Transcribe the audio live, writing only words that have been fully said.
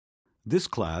This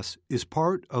class is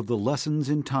part of the Lessons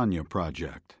in Tanya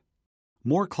project.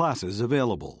 More classes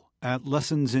available at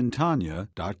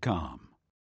lessonsintanya.com.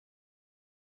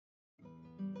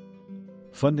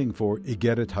 Funding for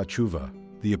Igeret HaTshuva,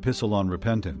 the Epistle on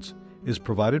Repentance, is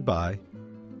provided by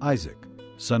Isaac,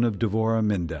 son of Devorah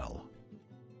Mindel.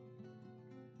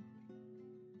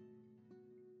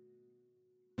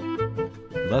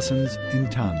 Lessons in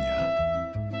Tanya.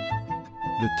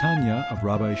 The Tanya of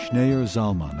Rabbi Schneur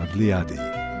Zalman of Liadi,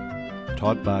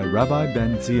 taught by Rabbi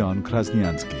Ben Zion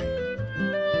Krasniansky.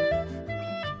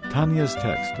 Tanya's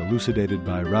text elucidated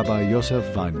by Rabbi Yosef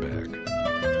Weinberg.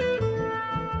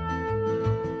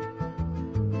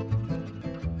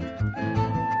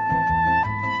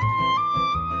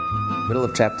 Middle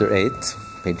of chapter 8,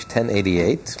 page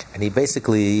 1088, and he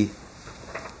basically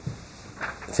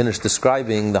finished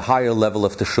describing the higher level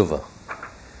of teshuvah,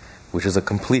 which is a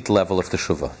complete level of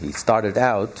teshuvah. He started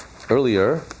out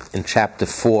earlier in chapter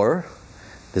 4,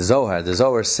 the Zohar. The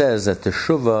Zohar says that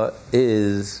teshuvah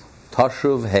is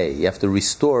tashuv hey. You have to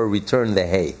return the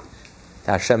hey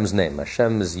to Hashem's name.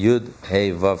 Hashem is Yud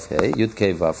Hey Vav Hey, Yud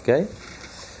Kei Vav Kei.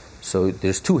 So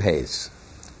there's two heys.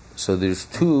 So there's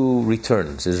two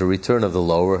returns. There's a return of the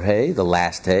lower hey, the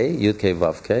last hey, Yud Kei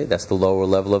Vav Kei. That's the lower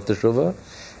level of teshuvah.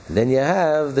 And then you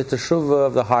have the teshuvah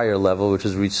of the higher level, which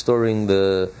is restoring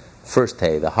the first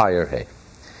hay, the higher hay.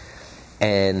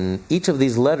 And each of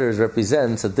these letters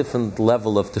represents a different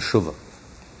level of teshuvah.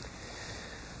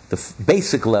 The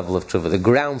basic level of teshuvah, the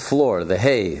ground floor, the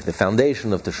hay, the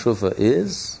foundation of teshuvah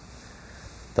is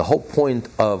the whole point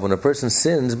of when a person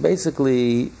sins,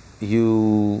 basically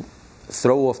you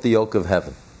throw off the yoke of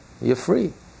heaven. You're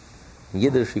free. In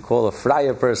Yiddish we call a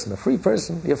freier person, a free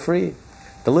person, you're free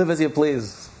to live as you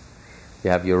please. You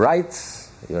have your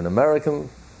rights, you're an American,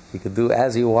 you can do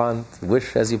as you want,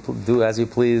 wish as you do as you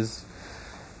please.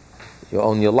 You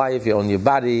own your life, you own your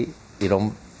body, you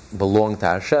don't belong to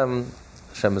Hashem.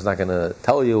 Hashem is not going to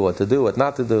tell you what to do, what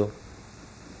not to do.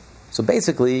 So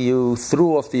basically, you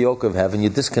threw off the yoke of heaven, you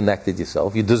disconnected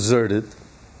yourself, you deserted,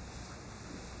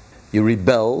 you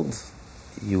rebelled,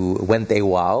 you went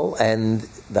AWOL, and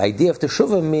the idea of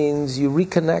teshuvah means you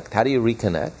reconnect. How do you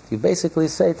reconnect? You basically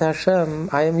say to Hashem,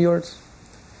 I am yours.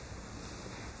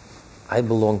 I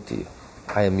belong to you.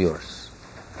 I am yours.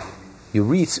 You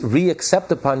re-accept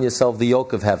upon yourself the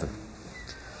yoke of heaven.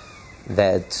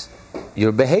 That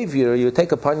your behavior, you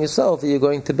take upon yourself that you're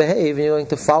going to behave and you're going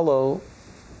to follow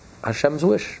Hashem's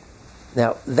wish.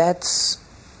 Now, that's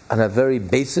on a very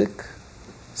basic,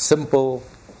 simple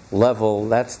level.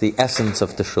 That's the essence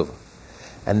of teshuvah.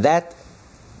 And that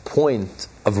point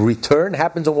of return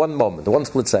happens in one moment, one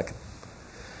split second.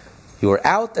 You were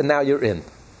out and now you're in.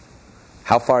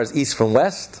 How far is east from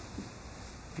west?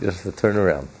 You just have to turn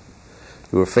around.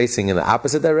 You were facing in the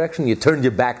opposite direction, you turned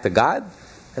your back to God,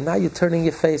 and now you're turning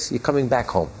your face, you're coming back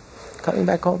home. Coming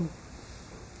back home.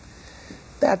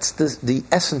 That's the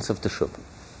essence of teshuvah.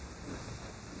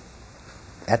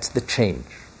 That's the change.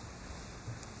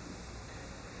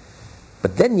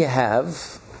 But then you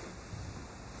have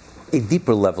a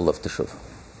deeper level of teshuvah.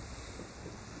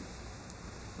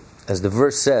 As the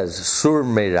verse says, Sur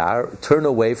Merar, turn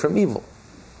away from evil.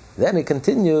 Then it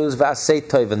continues, V'asei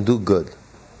tov, and do good.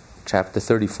 Chapter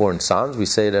 34 in Psalms, we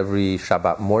say it every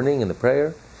Shabbat morning in the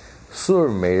prayer. Sur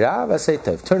Merar, V'asei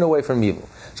tov, turn away from evil.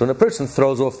 So when a person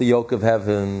throws off the yoke of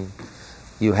heaven,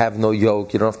 you have no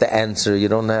yoke, you don't have to answer, you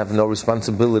don't have no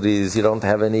responsibilities, you don't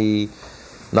have any,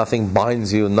 nothing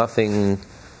binds you, nothing,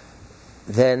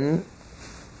 then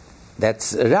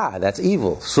that's ra, that's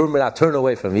evil. Sur Merar, turn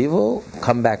away from evil,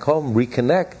 come back home,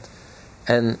 reconnect,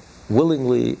 and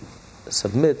willingly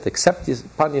submit, accept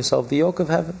upon yourself the yoke of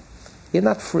heaven. You're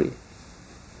not free.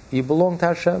 You belong to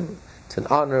Hashem. It's an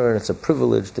honor and it's a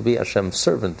privilege to be Hashem's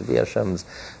servant, to be Hashem's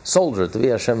soldier, to be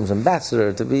Hashem's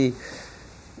ambassador,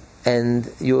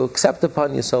 and you accept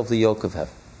upon yourself the yoke of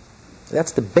heaven.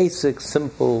 That's the basic,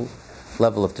 simple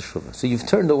level of teshuvah. So you've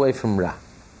turned away from ra.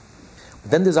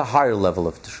 But then there's a higher level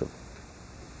of teshuvah.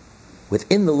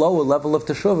 Within the lower level of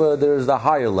teshuvah, there's the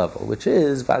higher level, which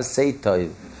is v'asei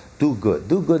tov, do good.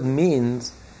 Do good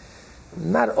means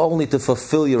not only to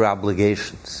fulfill your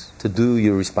obligations, to do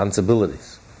your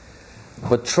responsibilities,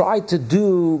 but try to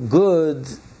do good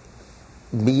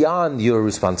beyond your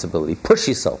responsibility. Push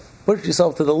yourself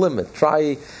to the limit.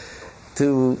 Try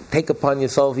to take upon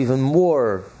yourself even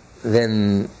more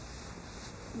than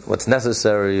what's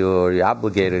necessary or you're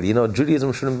obligated. You know,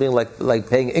 Judaism shouldn't be like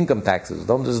paying income taxes.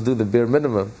 Don't just do the bare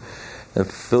minimum and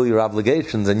fulfill your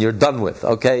obligations and you're done with.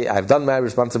 Okay, I've done my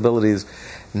responsibilities.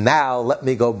 Now let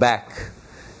me go back.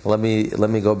 Let me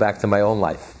go back to my own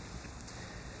life.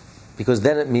 Because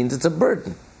then it means it's a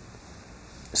burden.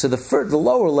 So the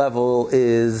lower level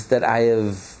is that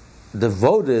I've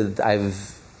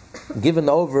given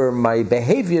over my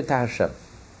behavior to Hashem.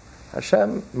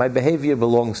 Hashem, my behavior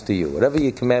belongs to you. Whatever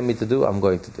you command me to do, I'm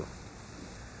going to do.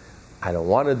 I don't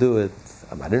want to do it.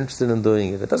 I'm not interested in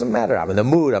doing it. It doesn't matter. I'm in the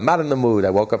mood. I'm not in the mood.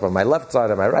 I woke up on my left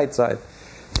side, on my right side.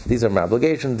 These are my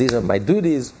obligations. These are my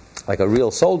duties. Like a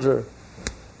real soldier.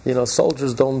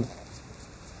 Soldiers don't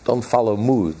follow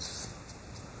moods.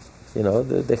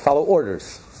 They follow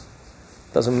orders.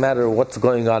 Doesn't matter what's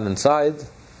going on inside.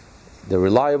 They're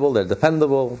reliable. They're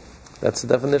dependable. That's the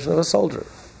definition of a soldier.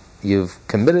 You've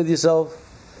committed yourself.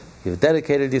 You've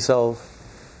dedicated yourself.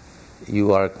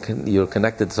 You're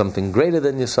connected to something greater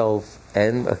than yourself,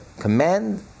 and a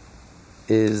command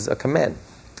is a command,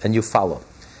 and you follow.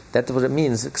 That's what it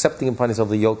means, accepting upon yourself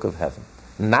the yoke of heaven.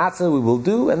 Nasa we will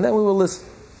do, and then we will listen.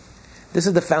 This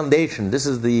is the foundation. This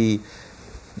is the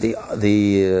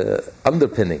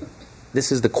underpinning.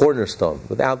 This is the cornerstone.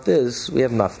 Without this, we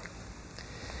have nothing.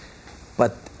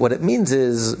 But what it means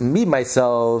is, me,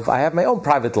 myself, I have my own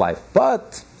private life,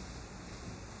 but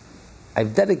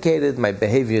I've dedicated my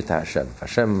behavior to Hashem.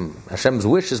 Hashem's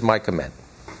wish is my command.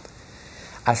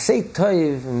 Asay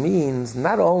Toiv means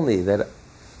not only that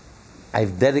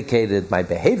I've dedicated my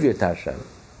behavior to Hashem,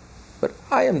 but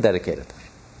I am dedicated to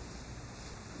Hashem.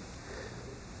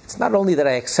 It's not only that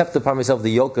I accept upon myself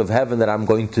the yoke of heaven, that I'm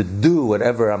going to do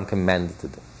whatever I'm commanded to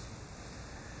do.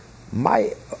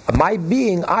 My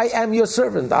being, I am your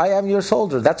servant, I am your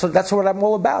soldier. That's what I'm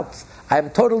all about. I am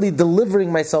totally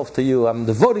delivering myself to you. I'm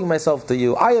devoting myself to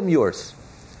you. I am yours.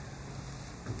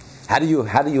 How do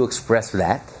you express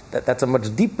that? That's a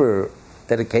much deeper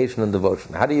dedication and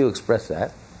devotion. How do you express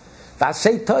that?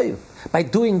 V'asei toiv, by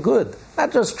doing good,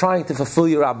 not just trying to fulfill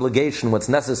your obligation, what's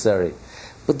necessary,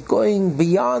 but going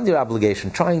beyond your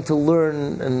obligation, trying to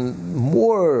learn and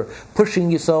more, pushing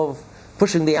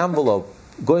the envelope,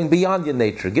 going beyond your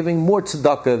nature, giving more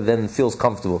tzedakah than feels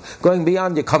comfortable, going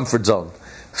beyond your comfort zone.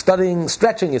 Studying,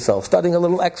 stretching yourself, studying a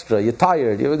little extra, you're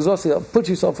tired, you're exhausted, put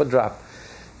yourself a drop.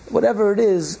 Whatever it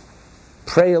is,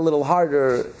 pray a little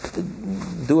harder,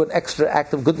 do an extra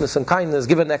act of goodness and kindness,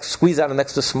 squeeze out an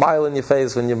extra smile in your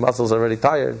face when your muscles are already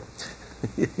tired.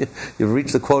 You've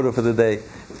reached the quota for the day.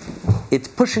 It's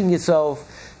pushing yourself,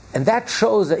 and that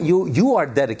shows that you are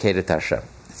dedicated to Hashem.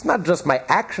 It's not just my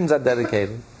actions are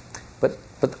dedicated, but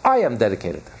I am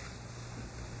dedicated to Hashem.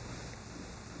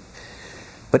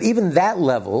 But even that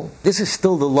level, this is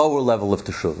still the lower level of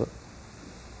teshuvah,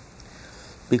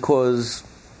 because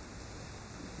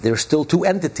there are still two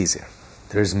entities here.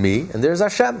 There's me and there's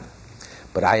Hashem.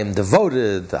 But I am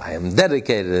devoted, I am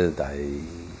dedicated,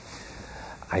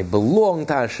 I belong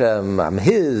to Hashem, I'm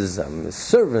His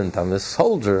servant, I'm His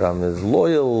soldier, I'm His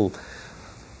loyal,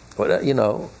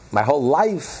 my whole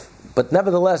life. But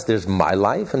nevertheless, there's my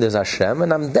life and there's Hashem,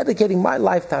 and I'm dedicating my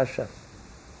life to Hashem.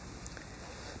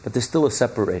 But there's still a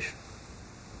separation.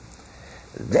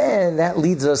 Then that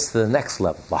leads us to the next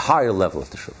level, the higher level of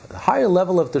teshuvah. The higher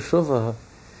level of teshuvah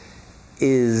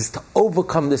is to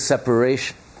overcome this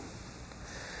separation,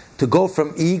 to go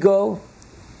from ego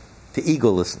to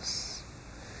egolessness,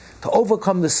 to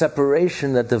overcome the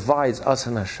separation that divides us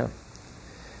and Hashem.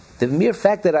 The mere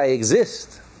fact that I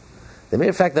exist, the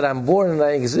mere fact that I'm born and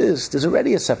I exist, is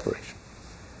already a separation.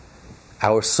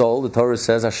 Our soul, the Torah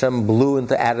says, Hashem blew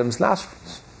into Adam's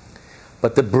nostrils.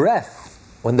 But the breath,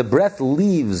 when the breath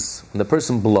leaves, when the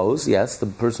person blows, yes, the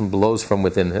person blows from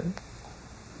within him,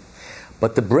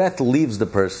 but the breath leaves the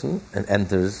person and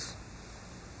entered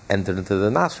into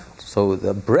the nostrils. So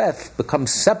the breath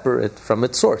becomes separate from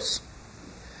its source.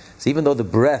 So even though the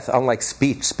breath, unlike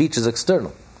speech is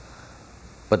external,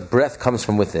 but breath comes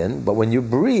from within. But when you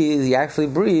breathe, you actually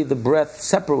breathe, the breath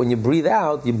separate. When you breathe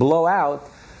out, you blow out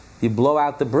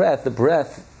the breath. The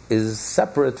breath is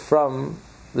separate from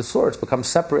the source, becomes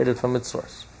separated from its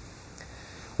source.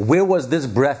 Where was this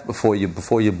breath before you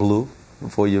blew,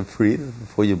 before you breathed,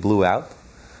 before you blew out?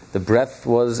 The breath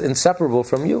was inseparable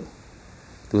from you.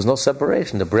 There was no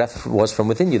separation. The breath was from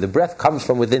within you. The breath comes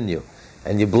from within you,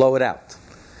 and you blow it out.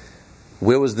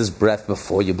 Where was this breath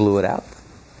before you blew it out?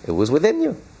 It was within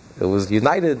you. It was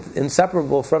united,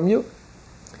 inseparable from you.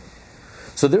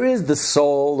 So there is the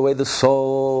soul, the way the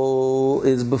soul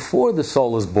is before the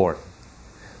soul is born.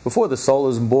 Before the soul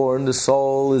is born, the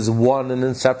soul is one and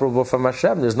inseparable from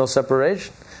Hashem. There's no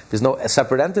separation. There's no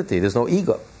separate entity. There's no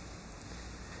ego.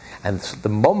 And the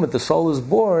moment the soul is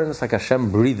born, it's like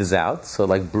Hashem breathes out, so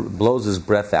like blows His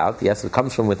breath out. Yes, it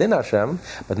comes from within Hashem,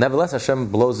 but nevertheless Hashem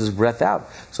blows His breath out,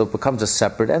 so it becomes a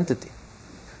separate entity.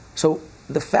 So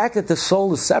the fact that the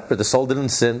soul is separate, the soul didn't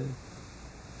sin,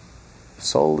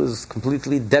 Soul is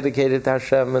completely dedicated to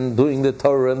Hashem and doing the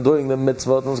Torah and doing the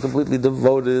mitzvot and is completely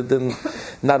devoted, and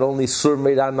not only sur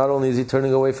meirah, not only is he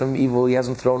turning away from evil, he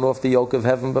hasn't thrown off the yoke of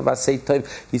heaven, but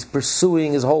he's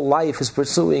pursuing, his whole life is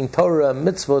pursuing Torah,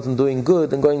 mitzvot, and doing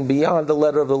good and going beyond the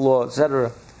letter of the law,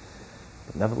 etc.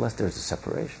 But nevertheless, there's a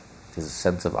separation. There's a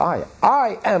sense of I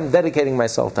am dedicating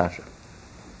myself to Hashem.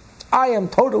 I am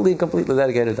totally and completely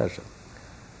dedicated to Hashem.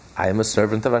 I am a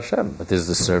servant of Hashem, but there's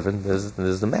the servant, there's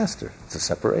the master. It's a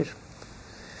separation.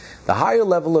 The higher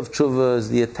level of tshuva is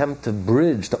the attempt to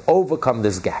bridge, to overcome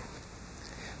this gap,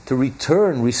 to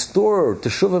return, restore.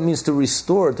 Teshuva means to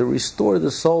restore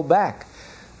the soul back.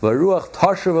 Varuach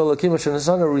tashuv elokim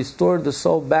hashanasana, restore the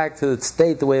soul back to its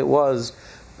state the way it was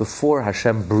before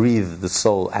Hashem breathed the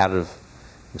soul out of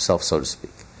himself, so to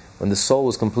speak. When the soul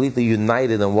was completely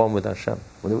united and one with Hashem,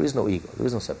 when there is no ego, there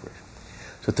is no separation.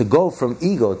 So to go from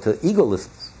ego to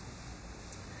egolessness,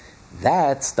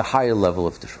 that's the higher level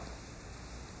of teshuva.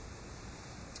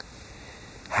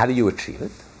 How do you achieve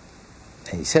it?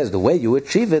 And he says the way you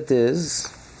achieve it is...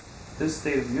 This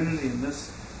state of unity and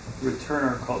this return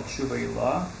are called tshuva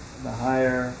ilah, the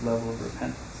higher level of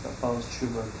repentance that follows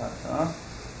tshuva tata,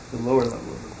 the lower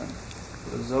level of repentance.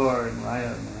 The Zohar in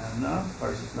Raya and Mehamna,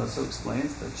 Parshas Naso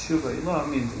explains that tshuva ilah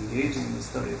means engaging in the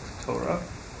study of the Torah,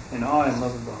 in awe and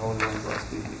love of the Holy One,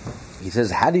 blessed be He. He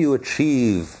says, how do you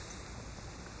achieve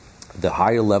the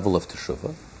higher level of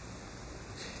teshuva?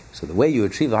 So the way you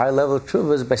achieve the higher level of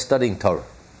teshuva is by studying Torah.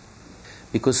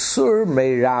 Because sur,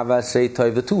 meirah, vasei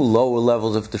tov, the two lower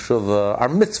levels of teshuva are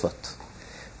mitzvot.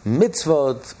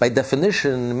 Mitzvot, by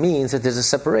definition, means that there's a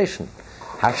separation.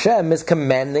 Hashem is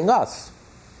commanding us.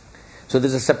 So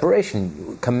there's a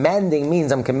separation. Commanding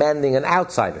means I'm commanding an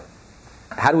outsider.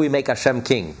 How do we make Hashem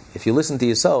king? If you listen to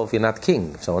yourself, you're not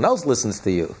king. If someone else listens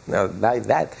to you, now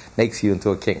that makes you into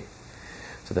a king.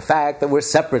 So the fact that we're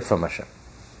separate from Hashem,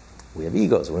 we have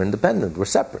egos, we're independent, we're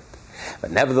separate.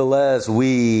 But nevertheless,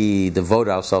 we devote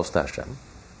ourselves to Hashem,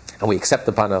 and we accept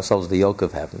upon ourselves the yoke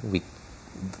of heaven. We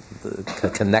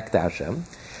connect to Hashem,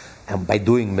 and by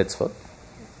doing mitzvot.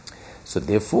 So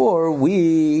therefore,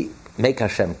 we make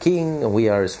Hashem king, and we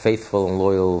are his faithful and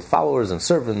loyal followers and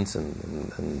servants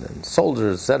and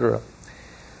soldiers, etc.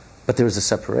 But there is a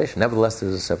separation. Nevertheless, there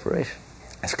is a separation.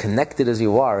 As connected as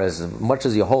you are, as much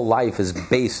as your whole life is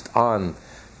based on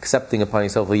accepting upon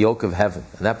yourself the yoke of heaven,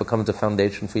 and that becomes the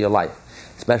foundation for your life.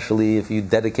 Especially if you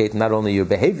dedicate not only your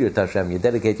behavior to Hashem, you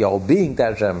dedicate your whole being to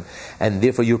Hashem, and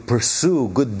therefore you pursue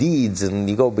good deeds and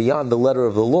you go beyond the letter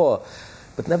of the law.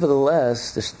 But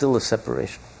nevertheless, there's still a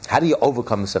separation. How do you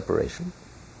overcome the separation?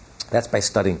 That's by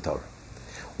studying Torah.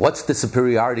 What's the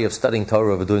superiority of studying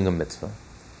Torah over doing a mitzvah?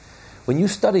 When you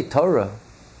study Torah,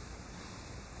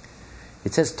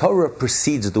 it says Torah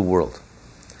precedes the world.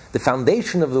 The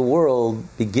foundation of the world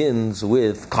begins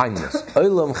with kindness.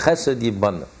 Olam chesed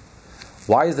yibana.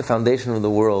 Why is the foundation of the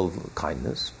world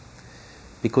kindness?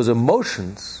 Because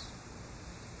emotions,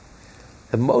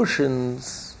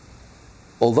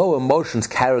 although emotions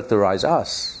characterize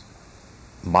us,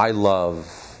 my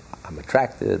love, I'm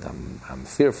attracted, I'm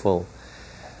fearful,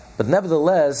 but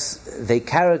nevertheless, they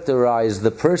characterize the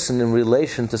person in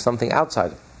relation to something outside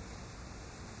of me.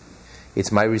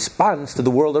 It's my response to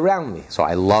the world around me. So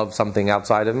I love something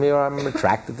outside of me, or I'm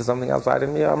attracted to something outside of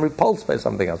me, or I'm repulsed by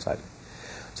something outside of me.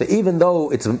 So even though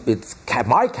it's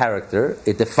my character,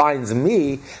 it defines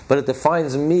me, but it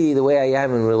defines me the way I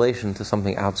am in relation to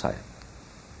something outside.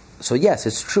 So yes,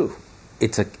 it's true.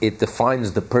 It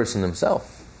defines the person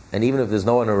himself. And even if there's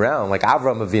no one around, like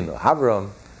Avram Avinu.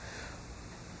 Avram,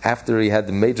 after he had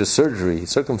the major surgery, he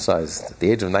circumcised at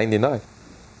the age of 99.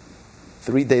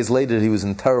 3 days later, he was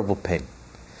in terrible pain.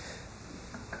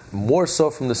 More so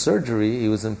from the surgery, he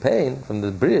was in pain. From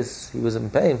the bris, he was in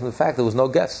pain from the fact there was no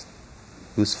guest.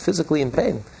 He was physically in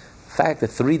pain. The fact that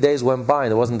 3 days went by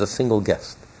and there wasn't a single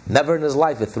guest. Never in his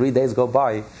life did 3 days go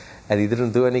by and he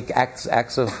didn't do any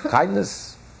acts of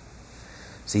kindness.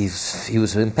 So he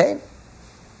was in pain.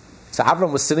 So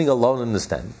Avram was sitting alone in his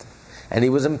tent, and he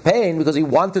was in pain because he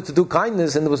wanted to do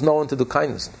kindness and there was no one to do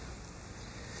kindness.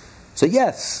 So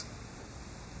yes,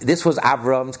 this was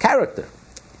Avram's character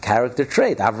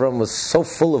trait. Avram was so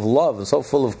full of love and so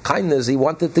full of kindness, he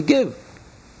wanted to give.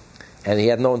 And he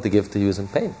had no one to give to, he was in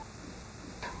pain.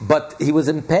 But he was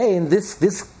in pain.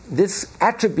 This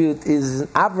attribute is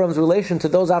Avram's relation to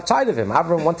those outside of him.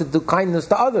 Avram wanted to do kindness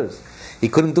to others. He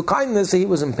couldn't do kindness, so he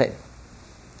was in pain.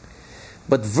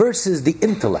 But versus the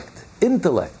intellect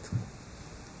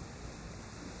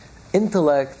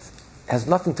has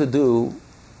nothing to do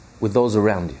with those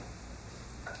around you.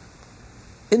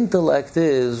 Intellect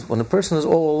is when a person is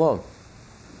all alone.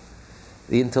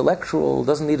 The intellectual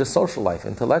doesn't need a social life.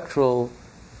 Intellectual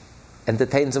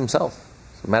entertains himself.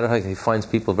 No matter how he finds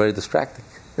people very distracting.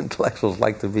 Intellectuals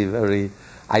like to be very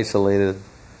isolated,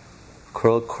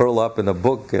 curl up in a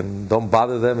book and don't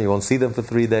bother them. You won't see them for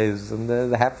 3 days, and they're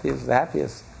the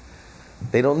happiest.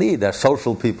 They don't need. They're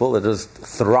social people that just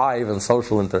thrive in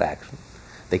social interaction.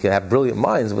 They can have brilliant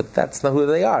minds, but that's not who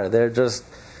they are. They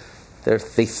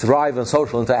thrive in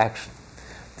social interaction.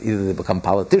 Either they become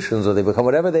politicians or they become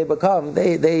whatever they become.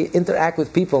 They interact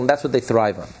with people, and that's what they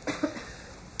thrive on.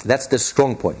 That's their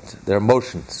strong point, their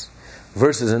emotions.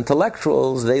 Versus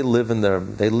intellectuals, they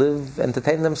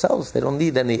entertain themselves. They don't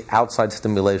need any outside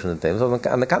stimulation.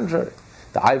 On the contrary,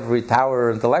 the ivory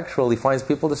tower intellectual, he finds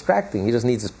people distracting. He just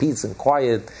needs his peace and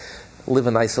quiet, live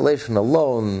in isolation,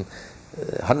 alone,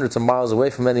 hundreds of miles away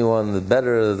from anyone.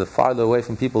 The farther away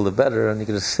from people, the better. And he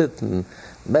can just sit and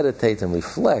meditate and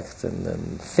reflect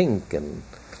and think and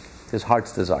his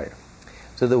heart's desire.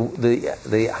 So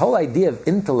the whole idea of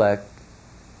intellect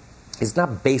is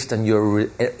not based on your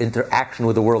interaction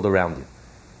with the world around you.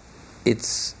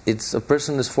 It's a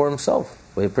person is for himself,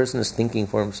 where a person is thinking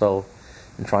for himself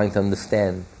and trying to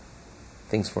understand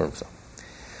things for himself.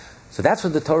 So that's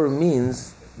what the Torah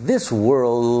means. This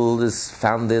world is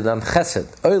founded on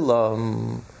chesed,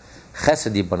 olam,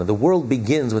 chesed yibana. The world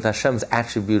begins with Hashem's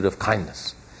attribute of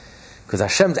kindness. Because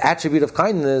Hashem's attribute of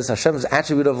kindness, Hashem's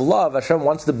attribute of love, Hashem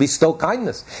wants to bestow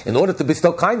kindness. In order to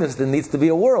bestow kindness, there needs to be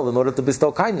a world in order to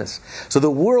bestow kindness. So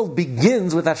the world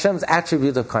begins with Hashem's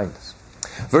attribute of kindness.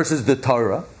 Versus the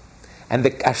Torah, and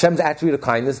Hashem's attribute of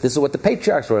kindness, this is what the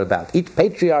patriarchs were about. Each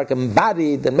patriarch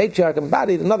embodied, the matriarch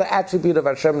embodied another attribute of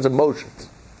Hashem's emotions.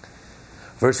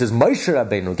 Versus Moshe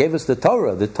Rabbeinu gave us the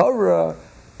Torah. The Torah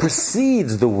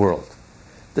precedes the world.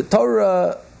 The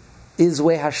Torah is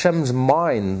where Hashem's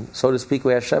mind, so to speak,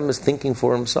 where Hashem is thinking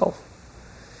for himself.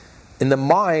 In the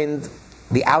mind,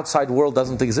 the outside world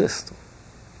doesn't exist.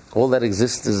 All that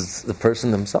exists is the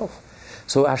person himself.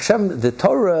 So Hashem, the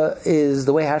Torah is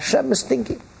the way Hashem is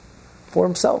thinking for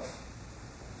himself.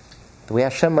 The way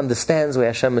Hashem understands, the way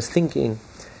Hashem is thinking.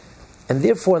 And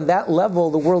therefore, on that level,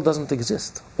 the world doesn't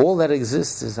exist. All that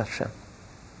exists is Hashem.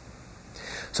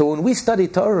 So when we study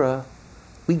Torah,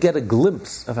 we get a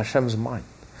glimpse of Hashem's mind.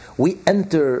 We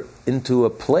enter into a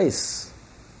place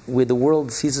where the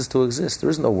world ceases to exist. There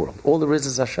is no world. All there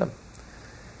is Hashem.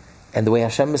 And the way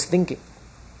Hashem is thinking.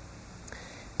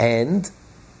 And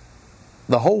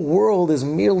the whole world is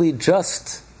merely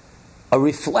just a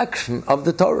reflection of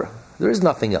the Torah. There is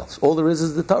nothing else. All there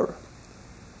is the Torah.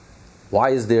 Why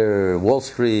is there Wall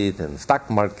Street and stock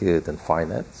market and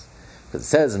finance? Because it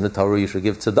says in the Torah you should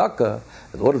give tzedakah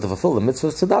in order to fulfill the mitzvah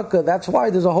of tzedakah. That's why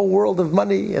there's a whole world of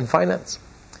money and finance.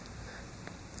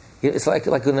 It's like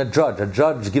when a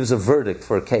judge gives a verdict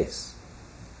for a case.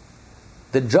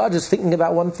 The judge is thinking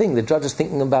about one thing. The judge is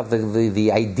thinking about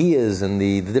the ideas and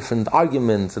the different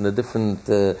arguments and the different,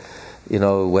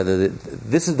 whether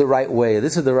this is the right way,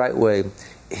 this is the right way.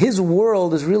 His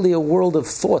world is really a world of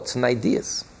thoughts and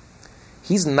ideas.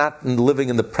 He's not living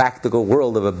in the practical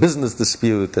world of a business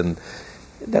dispute, and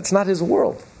that's not his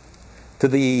world. To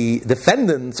the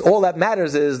defendants, all that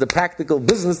matters is the practical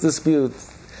business dispute.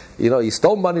 He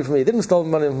stole money from me, he didn't steal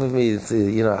money from me,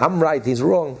 I'm right, he's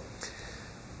wrong.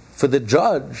 For the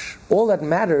judge, all that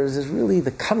matters is really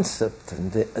the concept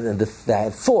and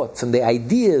the thoughts and the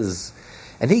ideas.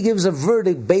 And he gives a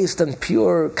verdict based on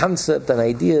pure concept and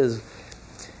ideas.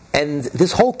 And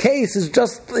this whole case is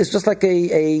just like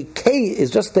a case,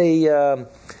 it's just a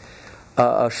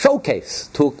showcase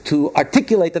to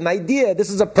articulate an idea. This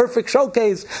is a perfect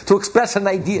showcase to express an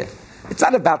idea. It's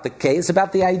not about the case, it's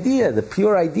about the idea, the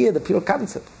pure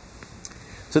concept.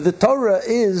 So the Torah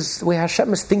is the way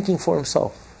Hashem is thinking for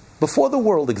himself. Before the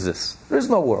world exists, there is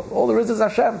no world. All there is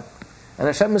Hashem. And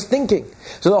Hashem is thinking.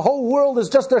 So the whole world is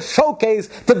just a showcase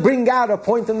to bring out a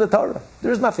point in the Torah.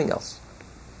 There is nothing else.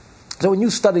 So when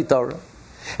you study Torah,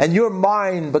 and your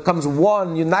mind becomes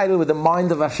one, united with the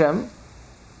mind of Hashem,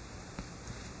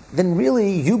 then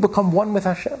really you become one with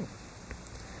Hashem.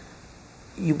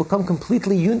 You become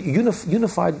completely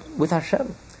unified with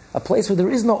Hashem. A place where there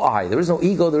is no I, there is no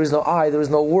ego, there is no I, there is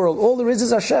no world. All there is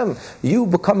Hashem. You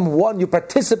become one, you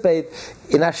participate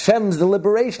in Hashem's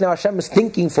deliberation. Now Hashem is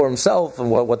thinking for himself and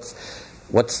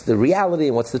what's the reality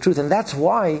and what's the truth. And that's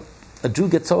why a Jew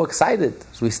gets so excited.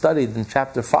 As we studied in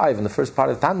chapter 5, in the first part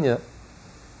of Tanya,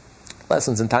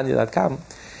 lessons in Tanya.com,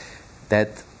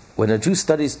 that when a Jew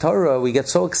studies Torah, we get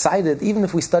so excited, even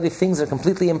if we study things that are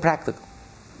completely impractical.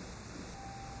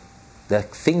 There are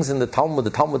things in the Talmud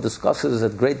discusses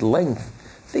at great length,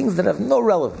 things that have no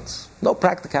relevance, no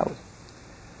practicality.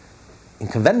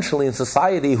 conventionally in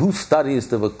society, who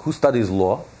studies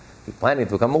law? You're planning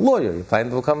to become a lawyer, you're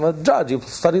planning to become a judge, you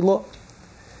study law.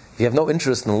 If you have no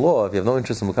interest in law, if you have no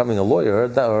interest in becoming a lawyer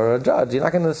or a judge, you're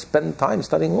not going to spend time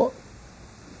studying law.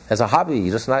 As a hobby,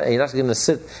 you're not going to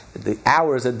sit the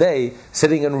hours a day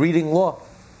sitting and reading law.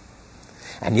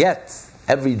 And yet,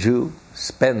 every Jew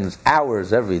spends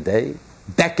hours every day,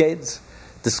 decades,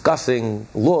 discussing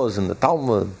laws in the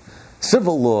Talmud,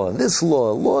 civil law, and this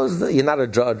law, laws. You're not a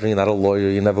judge, you're not a lawyer,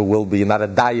 you never will be, you're not a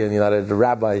dayan, you're not a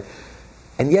rabbi.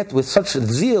 And yet, with such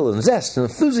zeal and zest and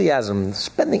enthusiasm,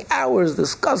 spending hours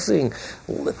discussing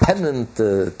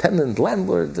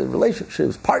tenant-landlord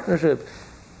relationships, partnership,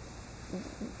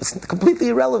 it's completely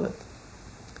irrelevant.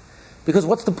 Because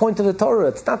what's the point of the Torah?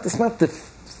 It's not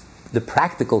the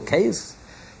practical case.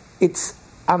 It's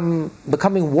I'm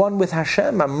becoming one with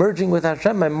Hashem. I'm merging with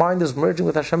Hashem. My mind is merging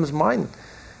with Hashem's mind.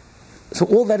 So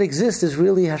all that exists is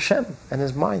really Hashem and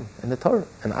His mind and the Torah.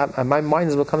 And my mind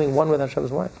is becoming one with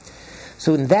Hashem's mind.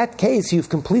 So in that case, you've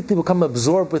completely become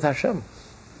absorbed with Hashem.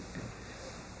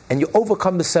 And you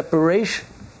overcome the separation.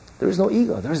 There is no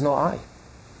ego. There is no I.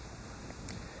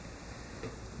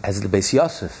 As the Beis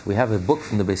Yosef, we have a book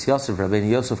from the Beis Yosef,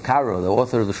 Rabbeinu Yosef Karo, the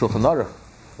author of the Shulchan Aruch,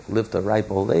 who lived a ripe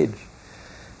old age.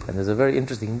 And there's a very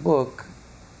interesting book.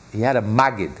 He had a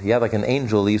Magid. He had like an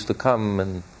angel. He used to come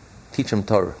and teach him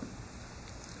Torah.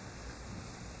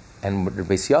 And the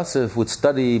Beis Yosef would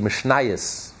study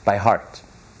Mishnayos by heart.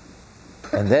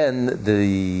 And then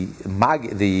this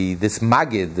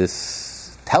Magid,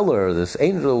 this teller, this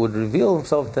angel would reveal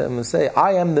himself to him and say,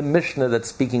 I am the Mishnah that's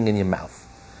speaking in your mouth.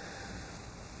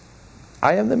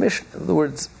 I am the Mishnah. In other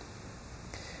words,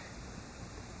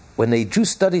 when a Jew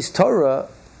studies Torah,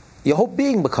 your whole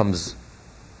being becomes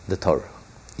the Torah.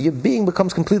 Your being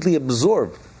becomes completely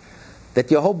absorbed.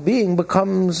 That your whole being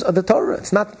becomes the Torah.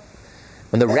 It's not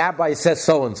when the rabbi says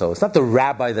so-and-so. It's not the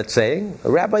rabbi that's saying.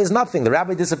 The rabbi is nothing. The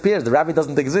rabbi disappears. The rabbi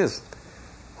doesn't exist.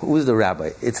 Who is the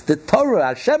rabbi? It's the Torah.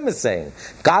 Hashem is saying.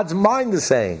 God's mind is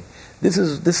saying. This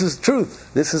is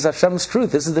truth. This is Hashem's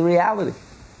truth. This is the reality.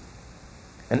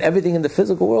 And everything in the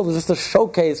physical world is just a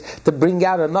showcase to bring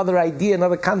out another idea,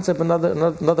 another concept,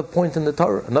 another point in the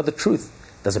Torah, another truth.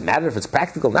 Doesn't matter if it's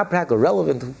practical, not practical,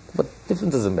 relevant. What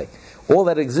difference does it make? All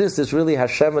that exists is really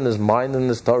Hashem and His mind and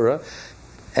His Torah.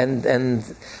 And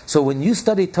so when you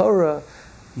study Torah,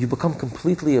 you become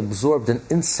completely absorbed and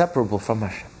inseparable from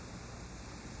Hashem.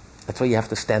 That's why you have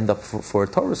to stand up for a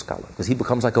Torah scholar, because he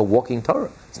becomes like a walking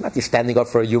Torah. It's not you standing up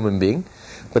for a human being,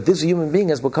 but this human being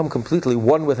has become completely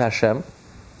one with Hashem.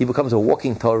 He becomes a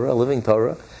walking Torah, a living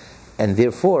Torah, and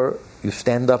therefore you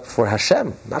stand up for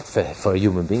Hashem, not for a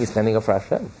human being. You're standing up for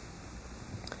Hashem.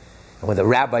 And when the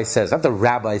rabbi says, not the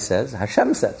rabbi says,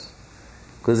 Hashem says,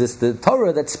 because it's the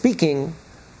Torah that's speaking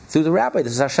through the rabbi.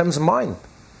 This is Hashem's mind.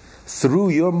 Through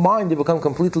your mind, you become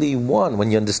completely one.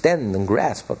 When you understand and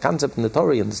grasp a concept in the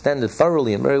Torah, you understand it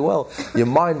thoroughly and very well. Your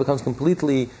mind becomes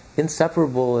completely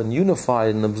inseparable and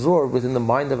unified and absorbed within the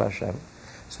mind of Hashem.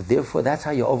 So therefore, that's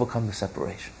how you overcome the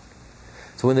separation.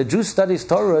 So when the Jew studies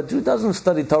Torah, a Jew doesn't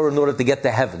study Torah in order to get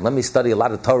to heaven. Let me study a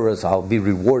lot of Torah, so I'll be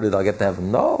rewarded, I'll get to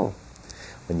heaven. No.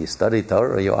 When you study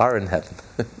Torah, you are in heaven.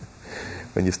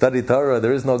 When you study Torah,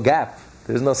 there is no gap.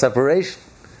 There is no separation.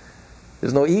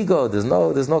 There's no ego. There's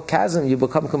no chasm. You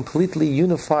become completely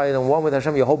unified and one with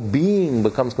Hashem. Your whole being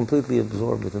becomes completely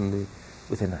absorbed within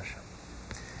Hashem.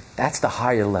 That's the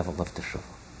higher level of Teshuvah.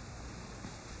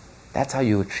 That's how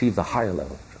you achieve the higher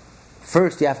level of Teshuvah.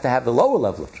 First, you have to have the lower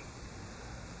level of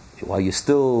Teshuvah. While you're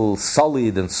still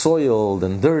sullied and soiled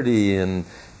and dirty, and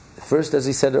first, as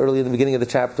he said earlier in the beginning of the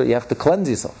chapter, you have to cleanse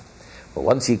yourself. But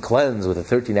once you cleanse with the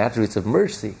 13 attributes of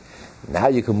mercy, now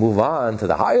you can move on to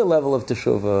the higher level of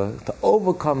Teshuvah to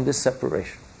overcome this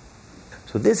separation.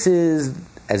 So this is,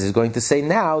 as he's going to say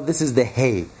now, this is the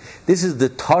hay. This is the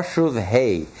Tashuv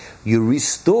hay. You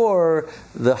restore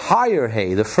the higher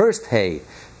hay, the first hay,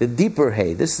 the deeper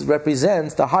hay. This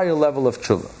represents the higher level of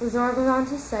Teshuvah. The Zohar goes on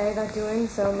to say that doing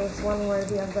so makes one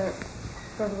worthy of the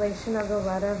revelation of the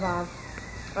letter Vav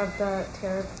of the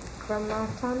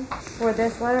Tetragrammaton. For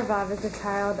this letter Vav is the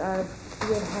child of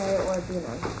Yud-Hey or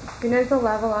Bina. Bina is the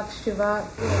level of Teshuvah,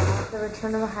 the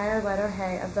return of the higher letter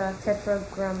Hey of the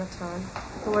Tetragrammaton.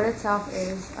 The word itself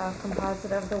is a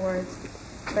composite of the words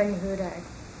Ben Yehudeh.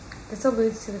 This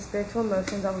alludes to the spiritual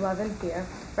emotions of love and fear,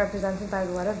 represented by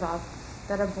the letter Vav,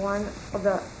 that are born of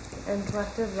the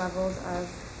intellective levels of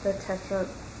the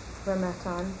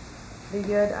Tetragrammaton, the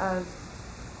Yud of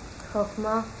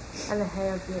Chokhmah, and the Hey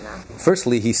of Bina.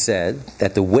 Firstly, he said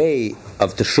that the way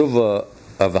of Teshuvah,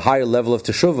 of a higher level of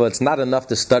Teshuvah, it's not enough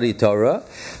to study Torah,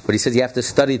 but he says you have to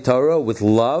study Torah with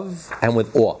love and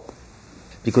with awe.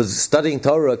 Because studying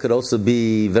Torah could also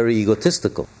be very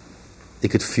egotistical. It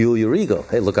could fuel your ego.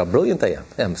 Hey, look how brilliant I am.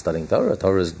 Hey, I'm studying Torah.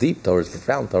 Torah is deep. Torah is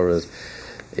profound. Torah is...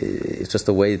 It's just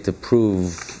a way to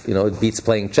prove, it beats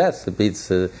playing chess. It beats...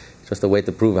 just a way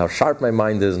to prove how sharp my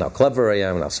mind is, and how clever I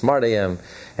am, and how smart I am.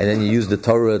 And then you use the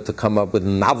Torah to come up with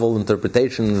novel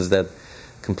interpretations that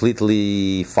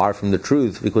completely far from the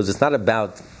truth, because it's not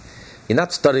about... You're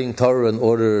not studying Torah in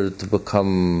order to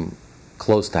become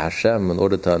close to Hashem, in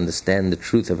order to understand the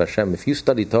truth of Hashem. If you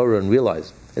study Torah and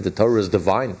realize that the Torah is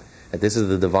divine, that this is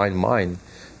the divine mind,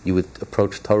 you would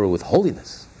approach Torah with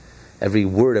holiness. Every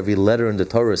word, every letter in the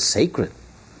Torah is sacred.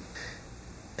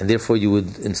 And therefore you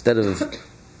would,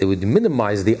 it would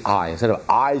minimize the I. Instead of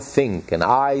I think, and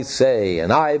I say,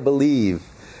 and I believe.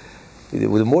 The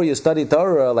more you study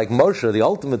Torah, like Moshe, the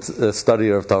ultimate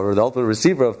studier of Torah, the ultimate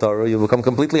receiver of Torah, you become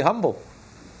completely humble.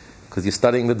 Because you're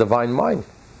studying the divine mind.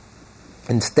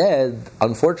 Instead,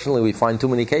 unfortunately, we find too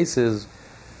many cases,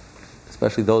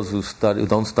 especially those who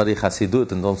don't study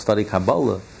Hasidut and don't study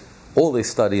Kabbalah, all they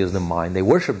study is the mind. They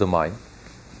worship the mind.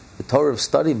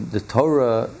 The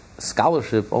Torah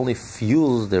scholarship only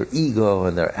fuels their ego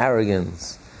and their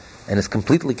arrogance, and is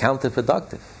completely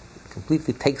counterproductive. It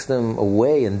completely takes them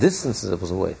away and distances them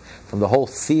away from the whole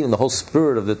theme, the whole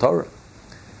spirit of the Torah,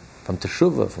 from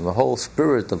Teshuvah, from the whole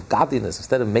spirit of godliness.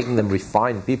 Instead of making them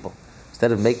refined people,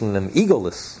 instead of making them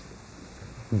egoless,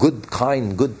 good,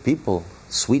 kind, good people,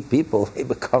 sweet people, they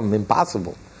become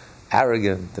impossible,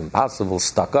 arrogant, impossible,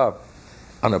 stuck up,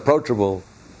 unapproachable.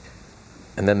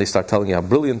 And then they start telling you how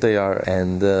brilliant they are,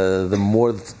 and the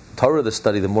more Torah they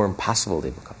study, the more impossible they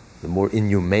become, the more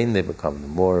inhumane they become, the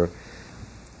more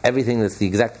everything that's the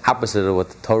exact opposite of what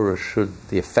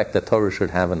the effect that Torah should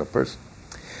have on a person.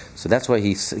 So that's why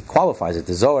he qualifies it.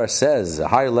 The Zohar says a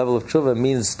higher level of tshuva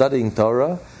means studying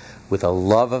Torah with a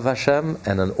love of Hashem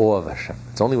and an awe of Hashem.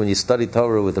 It's only when you study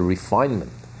Torah with a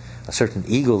refinement, a certain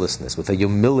egolessness, with a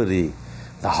humility,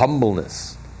 the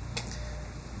humbleness,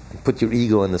 and put your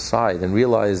ego on the side and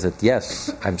realize that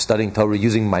yes, I'm studying Torah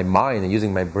using my mind and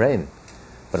using my brain,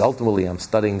 but ultimately I'm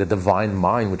studying the divine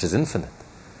mind, which is infinite.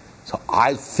 So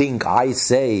I think, I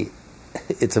say,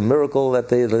 it's a miracle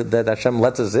that Hashem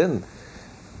lets us in,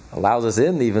 allows us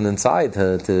in, even inside,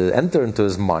 to enter into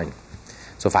His mind.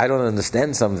 So if I don't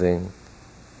understand something,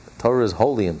 Torah is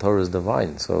holy and Torah is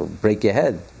divine. So break your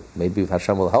head. Maybe if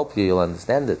Hashem will help you, you'll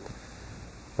understand it.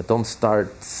 But don't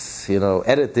start,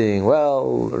 editing.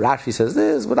 Well, Rashi says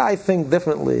this, but I think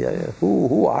differently.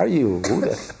 Who are you? Who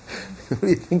do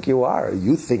you think you are?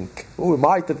 You think. Who am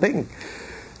I to think?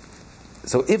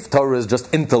 So if Torah is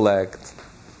just intellect,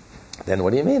 then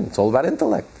what do you mean? It's all about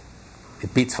intellect.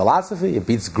 It beats philosophy. It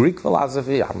beats Greek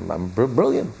philosophy. I'm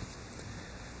brilliant.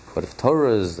 But if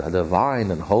Torah is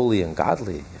divine and holy and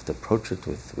godly, you have to approach it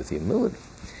with humility.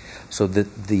 So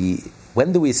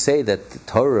when do we say that the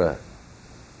Torah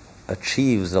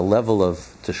achieves a level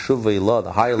of Teshuvah Ilah,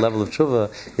 the higher level of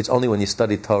Teshuvah? It's only when you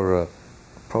study Torah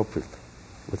appropriately,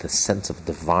 with a sense of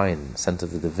divine, sense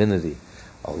of the divinity,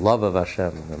 a love of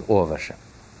Hashem and an awe of Hashem.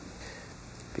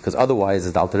 Because otherwise,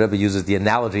 as the Alter Rebbe uses the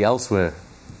analogy elsewhere,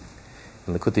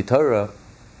 in the Likutei Torah,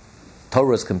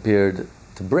 Torah is compared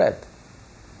to bread.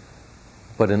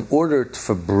 But in order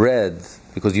for bread,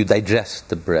 because you digest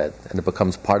the bread and it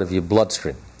becomes part of your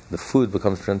bloodstream, the food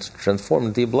becomes transformed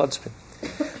into your bloodstream.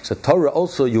 So Torah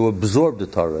also, you absorb the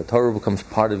Torah. Torah becomes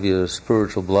part of your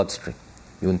spiritual bloodstream.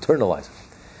 You internalize it.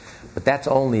 But that's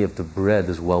only if the bread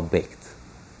is well baked.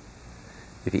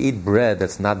 If you eat bread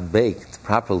that's not baked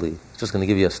properly, it's just going to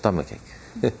give you a stomachache.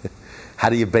 How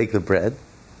do you bake the bread?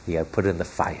 You got to put it in the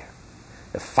fire.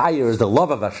 The fire is the love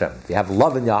of Hashem. If you have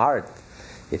love in your heart,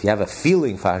 if you have a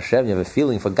feeling for Hashem, you have a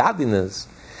feeling for godliness,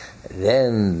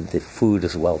 then the food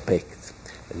is well baked.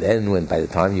 And then by the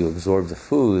time you absorb the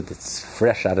food, it's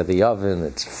fresh out of the oven,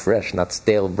 it's fresh, not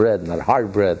stale bread, not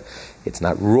hard bread, it's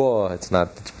not raw, it's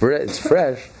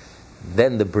fresh.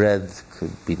 Then the bread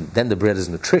is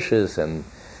nutritious, and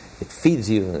it feeds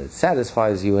you, and it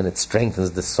satisfies you, and it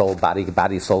strengthens the soul,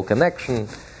 body-soul connection.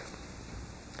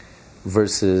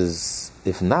 Versus,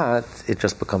 if not, it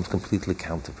just becomes completely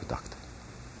counterproductive.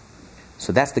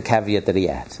 So that's the caveat that he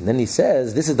adds. And then he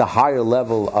says, this is the higher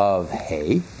level of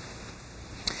Hay,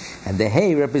 and the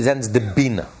Hay represents the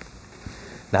Bina.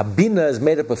 Now, Bina is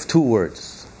made up of two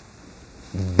words.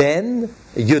 Ben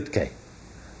Yudke,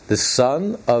 the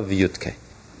son of Yudke.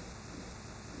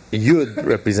 Yud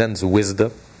represents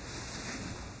wisdom.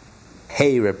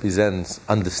 Hay represents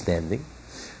understanding.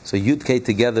 So Yudke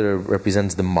together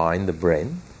represents the mind, the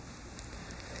brain.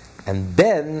 And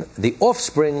Ben, the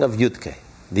offspring of Yudke.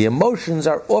 The emotions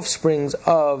are offsprings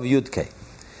of Yudke.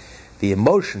 The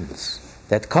emotions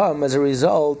that come as a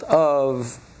result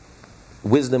of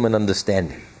wisdom and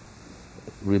understanding.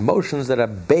 Emotions that are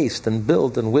based and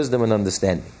built on wisdom and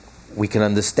understanding. We can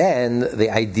understand the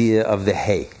idea of the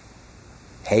Hey.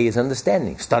 Hey is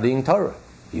understanding, studying Torah,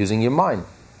 using your mind.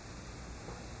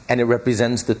 And it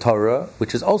represents the Torah,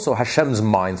 which is also Hashem's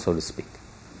mind, so to speak.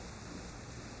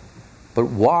 But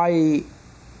why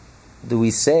do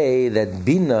we say that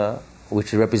Bina,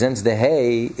 which represents the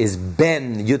Hey, is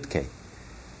Ben Yudke?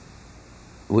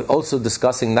 We're also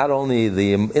discussing not only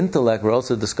the intellect, we're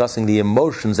also discussing the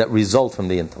emotions that result from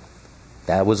the intellect.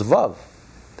 That was Vav.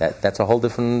 That's a whole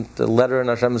different letter in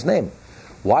Hashem's name.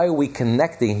 Why are we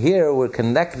connecting here? We're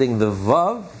connecting the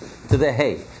Vav to the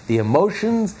Hey, the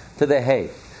emotions to the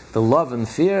Hey, the love and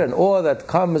fear and awe that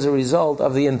come as a result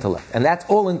of the intellect. And that's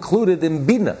all included in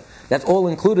Bina. That's all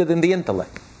included in the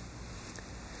intellect.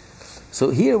 So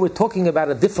here we're talking about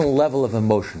a different level of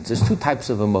emotions. There's two types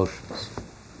of emotions.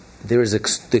 There is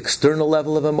the external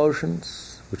level of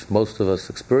emotions, which most of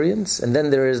us experience, and then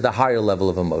there is the higher level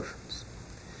of emotions.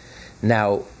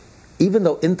 Now, even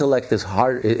though intellect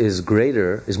is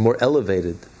greater, is more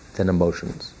elevated than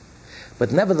emotions,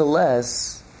 but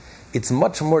nevertheless, it's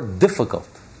much more difficult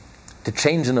to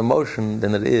change an emotion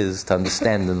than it is to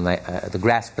understand, to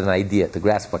grasp an idea, to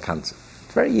grasp a concept.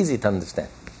 It's very easy to understand.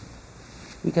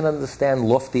 We can understand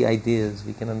lofty ideas,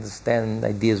 we can understand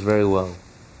ideas very well.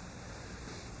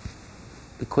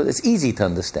 Because it's easy to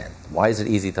understand. Why is it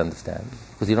easy to understand?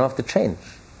 Because you don't have to change.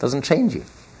 It doesn't change you.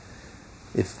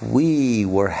 If we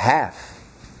were half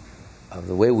of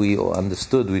the way we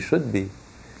understood we should be,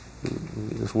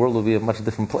 this world would be a much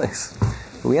different place.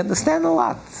 We understand a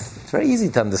lot. It's very easy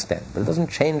to understand, but it doesn't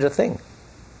change a thing.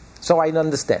 So I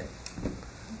understand.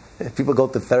 People go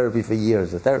to therapy for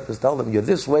years. The therapist tells them, you're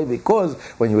this way because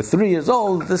when you were 3 years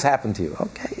old, this happened to you.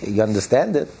 Okay, you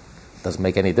understand it. Doesn't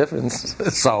make any difference.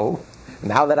 So,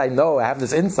 now that I know, I have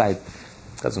this insight,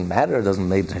 it doesn't matter. It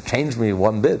doesn't change me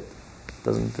one bit.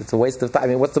 It's a waste of time. I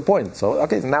mean, what's the point? So,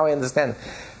 okay, so now I understand.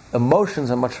 Emotions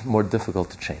are much more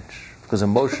difficult to change because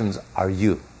emotions are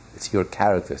you. It's your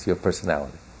character. It's your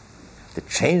personality. To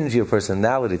change your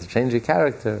personality, to change your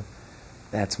character,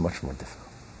 that's much more difficult.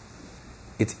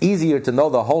 It's easier to know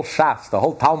the whole Shas, the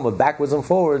whole Talmud, backwards and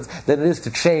forwards, than it is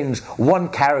to change one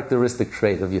characteristic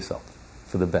trait of yourself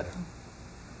for the better.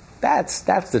 That's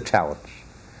the challenge.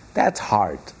 That's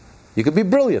hard. You could be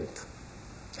brilliant,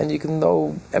 and you can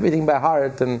know everything by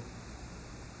heart,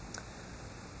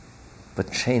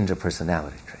 but change a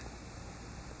personality trait.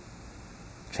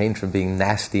 Change from being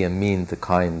nasty and mean to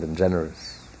kind and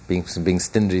generous, from being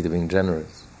stingy to being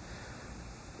generous,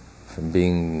 from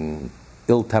being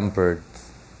ill-tempered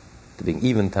to being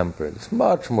even-tempered. It's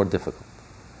much more difficult.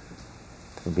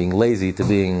 From being lazy to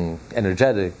being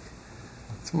energetic,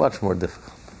 it's much more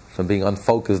difficult. From being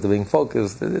unfocused to being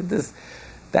focused,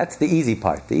 that's the easy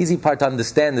part. The easy part to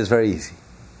understand is very easy.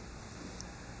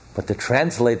 But to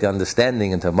translate the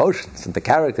understanding into emotions, into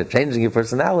character, changing your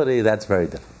personality, that's very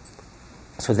difficult.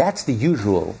 So that's the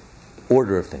usual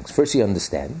order of things. First you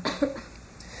understand,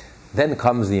 then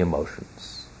comes the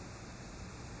emotions.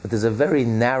 But there's a very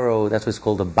narrow, that's what's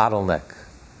called a bottleneck,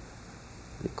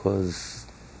 because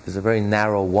there's a very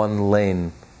narrow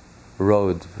one-lane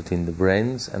road between the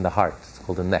brains and the heart. It's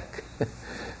called a neck.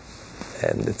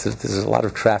 And there's a lot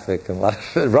of traffic and a lot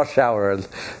of rush hour, and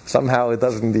somehow it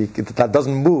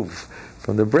doesn't move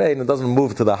from the brain, it doesn't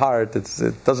move to the heart,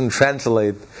 it doesn't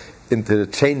translate into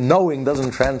change. Knowing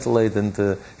doesn't translate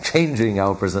into changing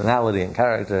our personality and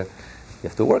character. You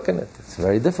have to work on it. It's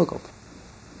very difficult.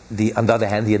 On the other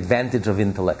hand, the advantage of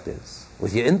intellect is,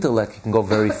 with your intellect you can go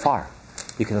very far.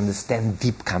 You can understand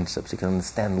deep concepts, you can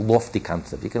understand lofty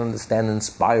concepts, you can understand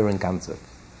inspiring concepts.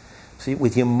 So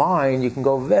with your mind you can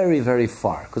go very, very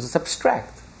far, because it's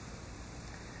abstract.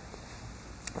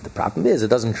 The problem is it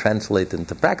doesn't translate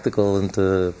into practical,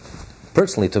 to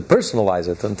personalize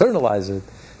it, to internalize it,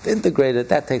 to integrate it.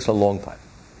 That takes a long time.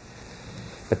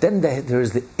 But then there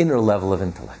is the inner level of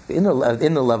intellect, the inner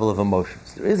level of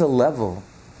emotions. There is a level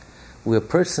where a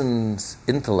person's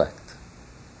intellect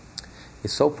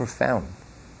is so profound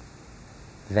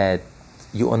that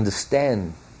you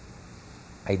understand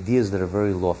ideas that are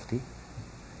very lofty,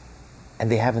 and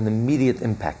they have an immediate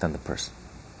impact on the person.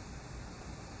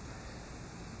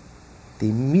 They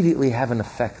immediately have an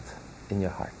effect in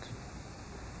your heart.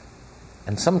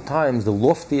 And sometimes the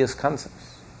loftiest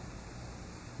concepts,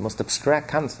 the most abstract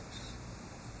concepts,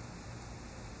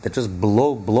 that just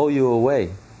blow you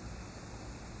away,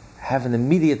 have an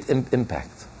immediate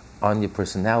impact on your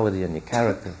personality and your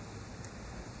character.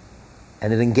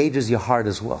 And it engages your heart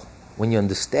as well. When you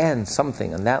understand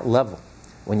something on that level,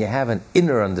 when you have an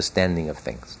inner understanding of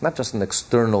things, not just an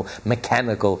external,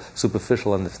 mechanical,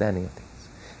 superficial understanding of things.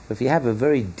 But if you have a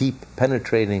very deep,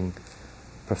 penetrating,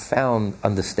 profound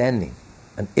understanding,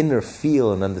 an inner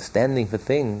feel and understanding for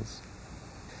things,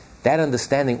 that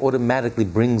understanding automatically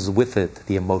brings with it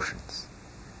the emotions.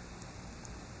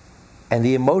 And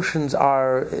the emotions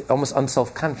are almost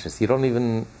unself-conscious.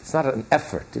 It's not an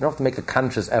effort. You don't have to make a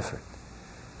conscious effort.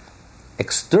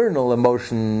 External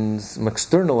emotions, from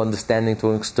external understanding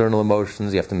to external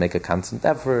emotions, you have to make a constant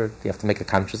effort, you have to make a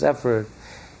conscious effort.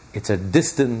 It's a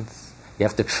distance, you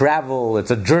have to travel, it's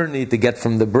a journey to get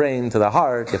from the brain to the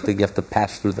heart, you have to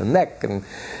pass through the neck, and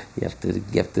you have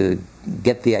to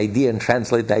get the idea and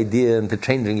translate the idea into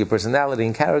changing your personality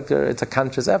and character. It's a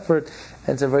conscious effort,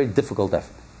 and it's a very difficult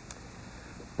effort.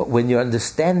 But when your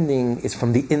understanding is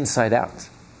from the inside out,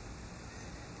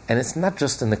 and it's not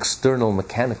just an external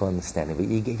mechanical understanding, but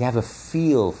you have a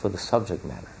feel for the subject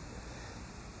matter.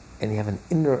 And you have an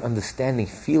inner understanding,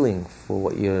 feeling for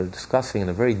what you're discussing in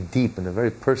a very deep, in a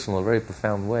very personal, very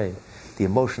profound way. The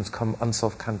emotions come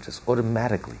unself-conscious,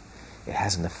 automatically. It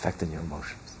has an effect on your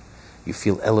emotions. You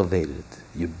feel elevated.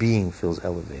 Your being feels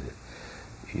elevated.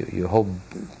 Your whole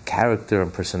character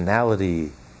and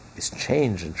personality is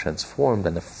changed and transformed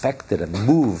and affected and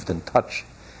moved and touched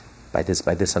by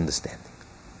this understanding.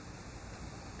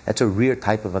 That's a rare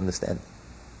type of understanding.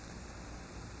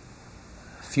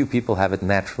 Few people have it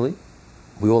naturally.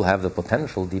 We all have the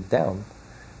potential deep down,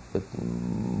 but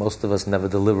most of us never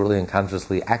deliberately and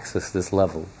consciously access this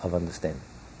level of understanding.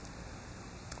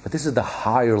 But this is the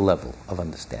higher level of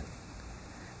understanding.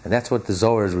 And that's what the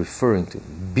Zohar is referring to.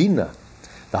 Bina,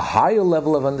 the higher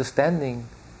level of understanding,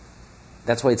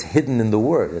 that's why it's hidden in the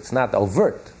word. It's not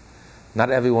overt. Not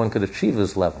everyone could achieve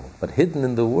this level. But hidden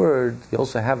in the word, you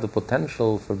also have the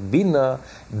potential for Bina,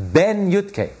 Ben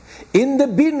Yutke. In the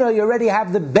Bina, you already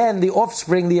have the Ben, the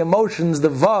offspring, the emotions, the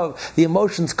Vav. The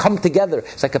emotions come together.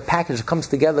 It's like a package that comes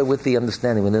together with the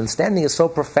understanding. When the understanding is so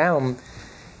profound,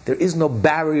 there is no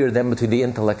barrier then between the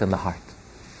intellect and the heart.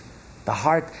 The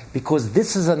heart, because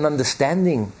this is an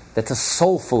understanding that's a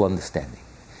soulful understanding.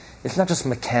 It's not just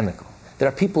mechanical. There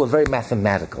are people who are very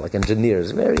mathematical, like engineers,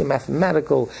 very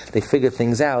mathematical, they figure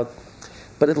things out,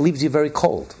 but it leaves you very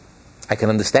cold. I can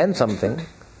understand something,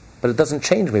 but it doesn't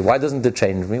change me. Why doesn't it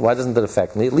change me? Why doesn't it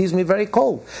affect me? It leaves me very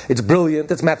cold. It's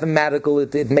brilliant, it's mathematical,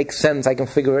 it makes sense, I can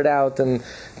figure it out, and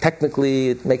technically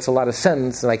it makes a lot of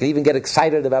sense, and I can even get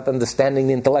excited about understanding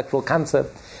the intellectual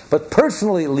concept, but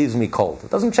personally it leaves me cold.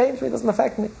 It doesn't change me, it doesn't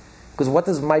affect me, because what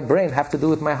does my brain have to do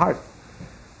with my heart?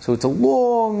 So it's a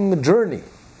long journey.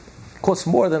 Costs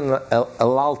more than a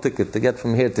lal ticket to get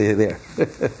from here to there.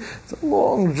 It's a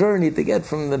long journey to get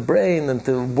from the brain and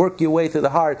to work your way to the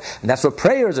heart. And that's what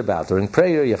prayer is about. During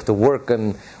prayer, you have to work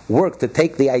to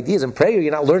take the ideas. In prayer,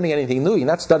 you're not learning anything new. You're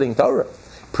not studying Torah.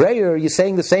 Prayer, you're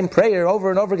saying the same prayer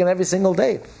over and over again every single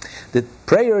day. The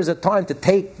prayer is a time to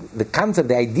take the concept,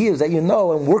 the ideas that you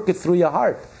know, and work it through your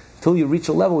heart. Until you reach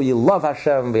a level where you love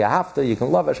Hashem, you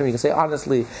can love Hashem, you can say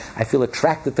honestly, I feel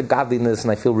attracted to godliness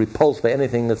and I feel repulsed by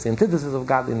anything that's the antithesis of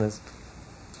godliness.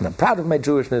 And I'm proud of my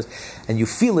Jewishness, and you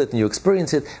feel it and you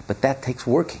experience it, but that takes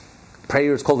working.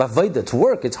 Prayer is called avodah, it's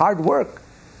work, it's hard work.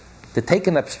 To take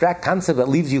an abstract concept that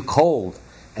leaves you cold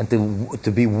and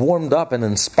to be warmed up and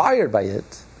inspired by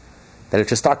it, that it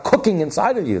should start cooking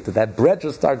inside of you, that bread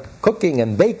should start cooking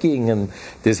and baking, and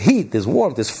there's heat, there's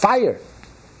warmth, there's fire.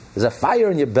 There's a fire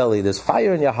in your belly, there's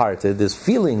fire in your heart, there's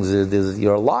feelings,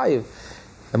 you're alive.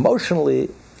 Emotionally,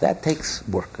 that takes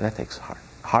work, that takes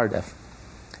hard effort.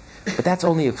 But that's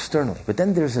only externally. But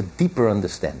then there's a deeper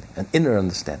understanding, an inner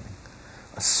understanding,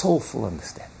 a soulful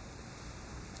understanding.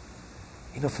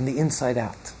 From the inside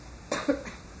out.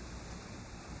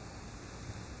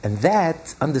 And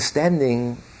that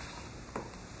understanding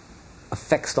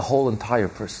affects the whole entire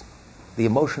person, the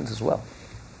emotions as well.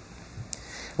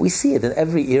 We see it in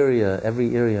every area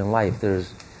in life.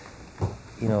 There's,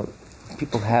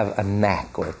 people have a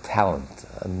knack or a talent,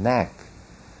 a knack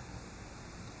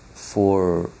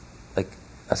for like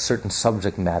a certain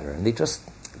subject matter, and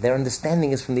their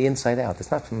understanding is from the inside out.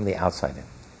 It's not from the outside in.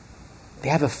 They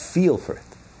have a feel for it.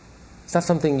 It's not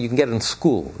something you can get in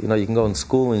school. You can go in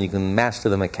school and you can master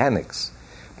the mechanics,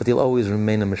 but you'll always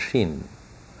remain a machine,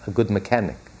 a good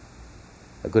mechanic,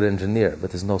 a good engineer,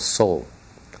 but there's no soul.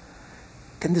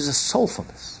 Then there's a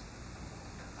soulfulness.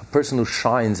 A person who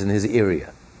shines in his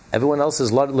area. Everyone else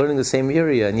is learning the same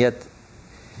area, and yet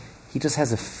he just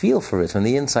has a feel for it from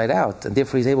the inside out, and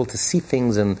therefore he's able to see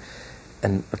things and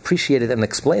appreciate it and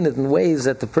explain it in ways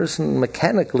that the person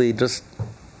mechanically just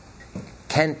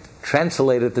can't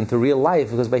translate it into real life,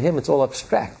 because by him it's all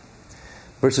abstract.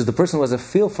 versus the person who has a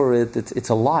feel for it, it's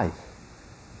alive.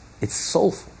 It's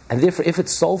soulful. And therefore, if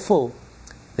it's soulful,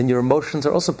 then your emotions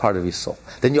are also part of your soul.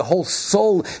 Then your whole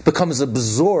soul becomes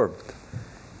absorbed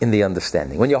in the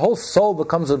understanding. When your whole soul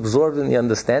becomes absorbed in the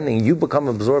understanding, you become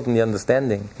absorbed in the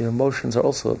understanding, your emotions are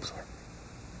also absorbed.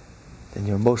 Then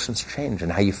your emotions change,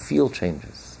 and how you feel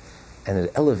changes. And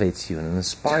it elevates you, and it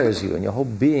inspires you, and your whole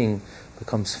being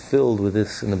becomes filled with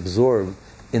this and absorbed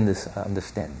in this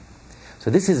understanding. So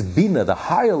this is Bina, the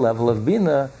higher level of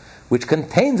Bina, which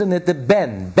contains in it the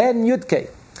Ben Yud-Kei.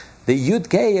 The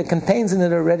Yud-Kei contains in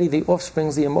it already the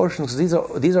offsprings, the emotions. These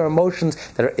are emotions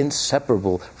that are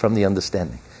inseparable from the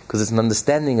understanding. Because it's an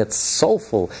understanding that's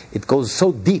soulful. It goes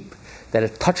so deep that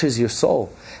it touches your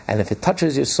soul. And if it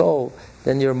touches your soul,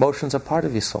 then your emotions are part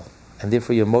of your soul. And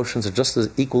therefore your emotions are just as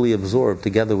equally absorbed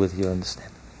together with your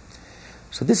understanding.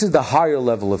 So this is the higher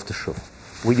level of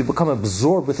Teshuvah, where you become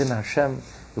absorbed within Hashem,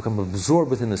 you become absorbed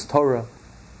within His Torah,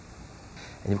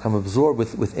 and you become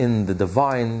absorbed within the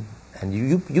divine, and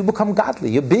you become godly.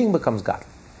 Your being becomes godly.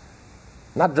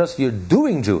 Not just you're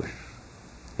doing Jewish,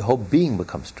 your whole being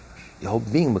becomes Jewish. Your whole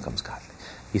being becomes godly.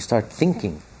 You start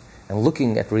thinking and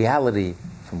looking at reality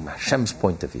from Hashem's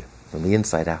point of view, from the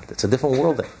inside out. It's a different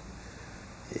world there.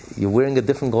 You're wearing a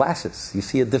different glasses. You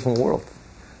see a different world.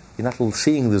 You're not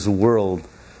seeing this world,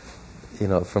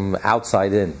 from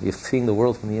outside in. You're seeing the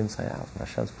world from the inside out, from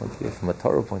Hashem's point of view, from a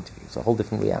Torah point of view. It's a whole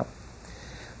different reality.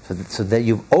 So that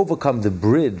you've overcome the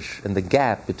bridge and the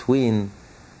gap between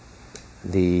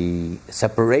the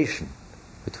separation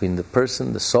between the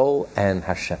person, the soul, and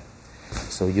Hashem.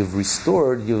 So you've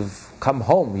restored, you've come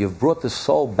home, you've brought the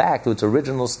soul back to its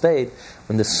original state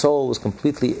when the soul was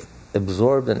completely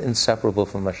absorbed and inseparable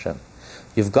from Hashem.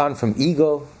 You've gone from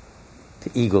ego to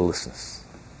egolessness.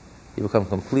 You become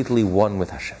completely one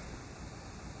with Hashem.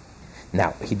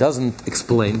 Now, he doesn't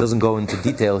explain, doesn't go into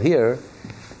detail here,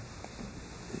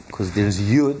 because there's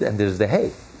Yud and there's the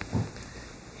Hey.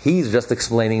 He's just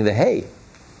explaining the Hey.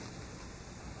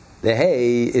 The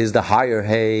Hey is the higher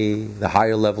Hey, the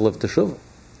higher level of Teshuvah.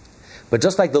 But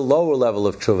just like the lower level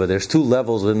of Teshuvah, there's two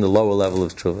levels within the lower level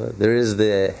of Teshuvah. There is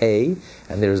the Hey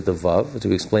and there's the Vav, as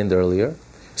we explained earlier.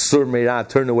 Sur Meirah,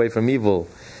 turn away from evil,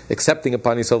 accepting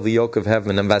upon yourself the yoke of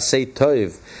heaven, and Vasei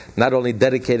Toiv, not only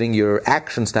dedicating your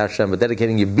actions to Hashem, but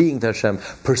dedicating your being to Hashem,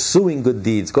 pursuing good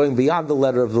deeds, going beyond the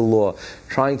letter of the law,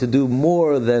 trying to do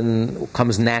more than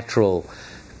comes natural,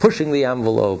 pushing the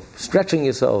envelope, stretching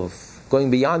yourself, going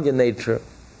beyond your nature.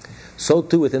 So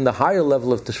too, within the higher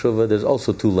level of Teshuvah, there's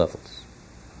also two levels.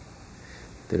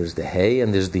 There's the Hey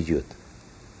and there's the Yud.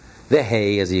 The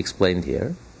Hey, as he explained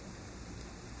here,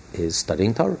 is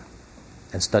studying Torah.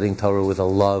 And studying Torah with a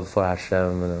love for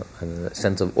Hashem and a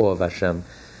sense of awe of Hashem.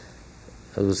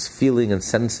 I was feeling and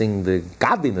sensing the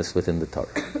godliness within the Torah.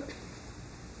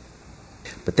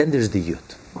 But then there's the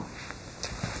Yud.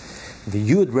 The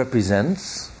Yud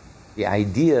represents the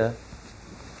idea,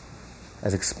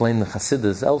 as explained in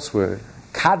Chassidus elsewhere,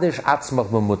 Kadesh Atzmach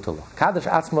B'Mutalach. Kadesh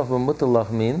Atzmach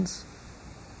B'Mutalach means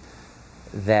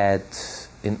that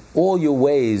in all your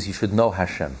ways you should know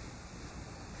Hashem.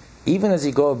 Even as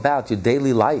you go about your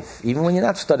daily life, even when you're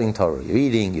not studying Torah, you're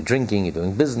eating, you're drinking, you're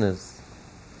doing business.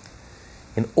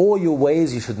 In all your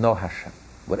ways, you should know Hashem.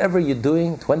 Whatever you're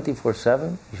doing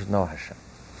 24/7, you should know Hashem.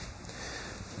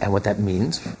 And what that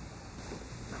means,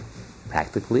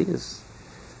 practically, is,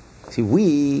 see,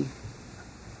 we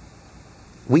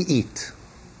eat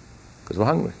because we're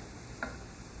hungry.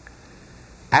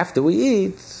 After we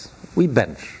eat, we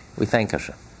bench. We thank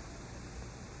Hashem.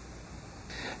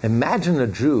 Imagine a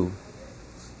Jew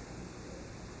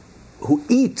who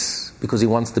eats because he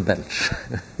wants to bench.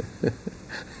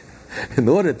 In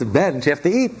order to bench, you have to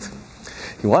eat.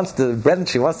 He wants to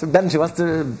bench, he wants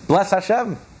to bless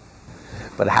Hashem.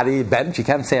 But how do you bench? You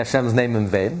can't say Hashem's name in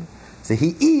vain. So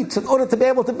he eats in order to be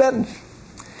able to bench.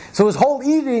 So his whole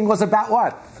eating was about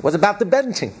what? It was about the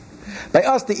benching. By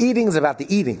us, the eating is about the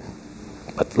eating.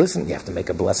 But listen, you have to make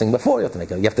a blessing before. You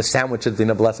have to sandwich it in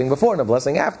a blessing before and a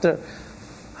blessing after.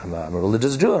 I'm a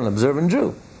religious Jew, an observant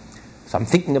Jew. So I'm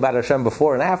thinking about Hashem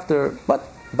before and after, but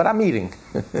I'm eating.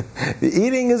 The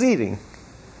eating is eating.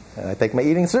 And I take my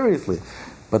eating seriously.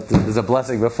 But there's a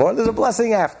blessing before, there's a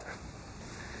blessing after.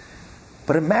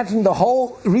 But imagine the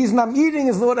whole reason I'm eating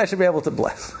is Lord, I should be able to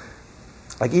bless.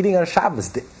 Like eating on Shabbos.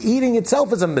 The eating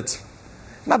itself is a mitzvah.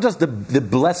 Not just the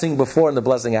blessing before and the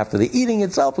blessing after. The eating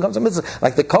itself becomes a mitzvah.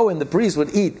 Like the Kohen, the priest,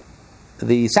 would eat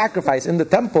the sacrifice in the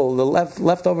temple, the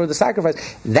leftover of the sacrifice.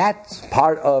 That's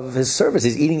part of his service.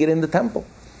 He's eating it in the temple.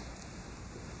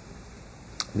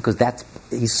 Because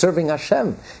he's serving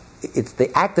Hashem. It's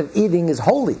the act of eating is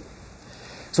holy.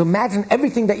 So imagine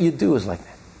everything that you do is like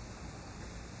that.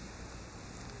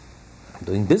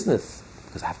 doing business,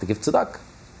 because I have to give tzedakah.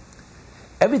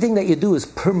 Everything that you do is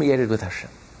permeated with Hashem.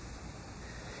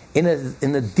 In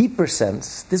a deeper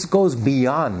sense, this goes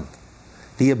beyond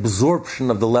the absorption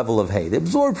of the level of hay. The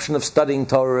absorption of studying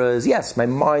Torah is, yes, my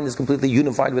mind is completely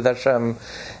unified with Hashem,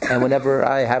 and whenever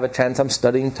I have a chance, I'm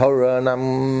studying Torah, and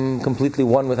I'm completely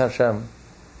one with Hashem.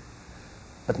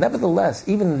 But nevertheless,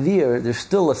 even there's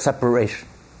still a separation.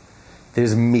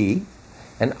 There's me,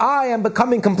 and I am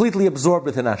becoming completely absorbed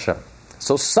within Hashem.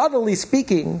 So subtly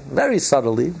speaking, very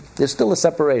subtly, there's still a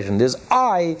separation. There's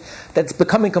I that's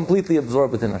becoming completely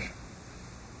absorbed within Hashem.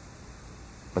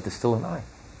 But there's still an I.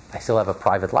 I still have a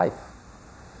private life.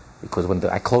 Because when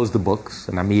I close the books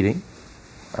and I'm eating.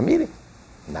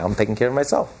 Now I'm taking care of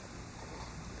myself.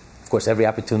 Of course, every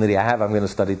opportunity I have, I'm going to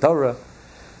study Torah.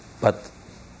 But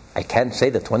I can't say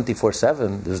that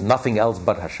 24/7, there's nothing else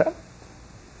but Hashem.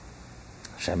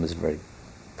 Hashem is very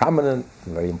prominent,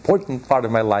 very important part of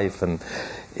my life, and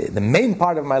the main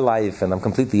part of my life, and I'm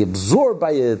completely absorbed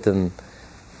by it.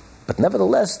 But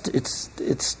nevertheless, it's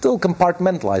still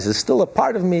compartmentalized. It's still a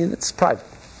part of me that's private.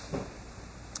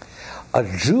 A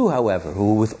Jew, however,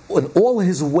 who in all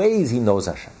his ways he knows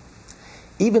Hashem,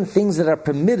 even things that are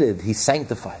permitted, he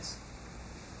sanctifies.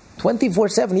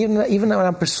 24/7, even when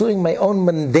I'm pursuing my own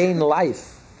mundane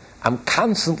life, I'm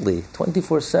constantly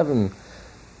 24/7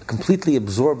 completely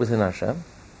absorbed within Hashem.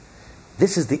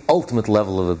 This is the ultimate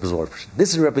level of absorption.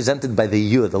 This is represented by the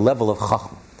Yud, the level of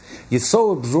Chachma. You're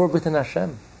so absorbed within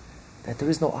Hashem that there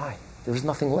is no I. There is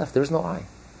nothing left. There is no I.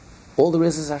 All there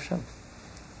is Hashem.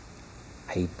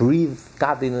 I breathe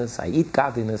godliness, I eat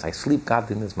godliness, I sleep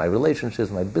godliness, my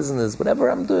relationships, my business, whatever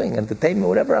I'm doing, entertainment,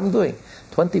 whatever I'm doing,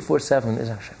 24/7 is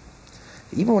Hashem.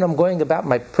 Even when I'm going about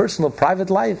my personal, private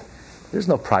life, there's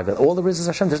no private. All there is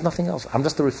Hashem. There's nothing else. I'm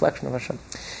just a reflection of Hashem.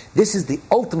 This is the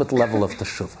ultimate level of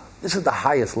teshuvah. This is the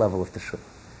highest level of teshuvah.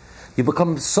 You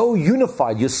become so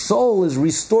unified. Your soul is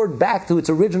restored back to its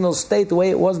original state, the way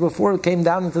it was before it came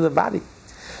down into the body.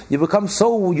 You become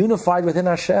so unified within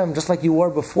Hashem, just like you were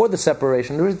before the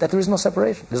separation, that there is no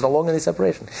separation. There's no longer any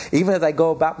separation. Even as I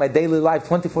go about my daily life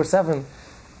 24/7,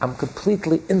 I'm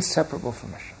completely inseparable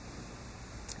from Hashem.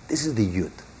 This is the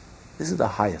Yud. This is the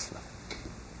highest level.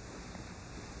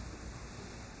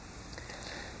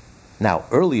 Now,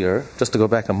 earlier, just to go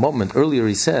back a moment, earlier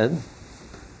he said,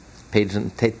 page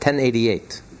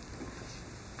 1088,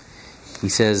 he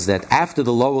says that after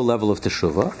the lower level of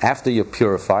teshuvah, after you're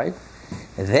purified,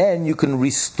 then you can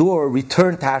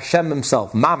return to Hashem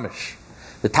Himself, mamish.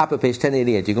 The top of page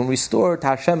 1088, you can restore to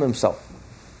Hashem Himself.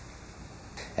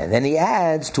 And then he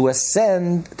adds, to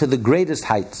ascend to the greatest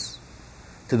heights,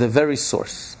 to the very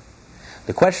source.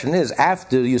 The question is,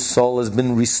 after your soul has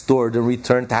been restored and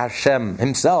returned to Hashem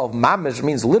Himself, mamish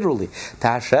means literally, to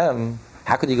Hashem,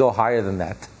 how could you go higher than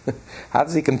that? How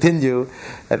does he continue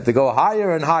to go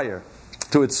higher and higher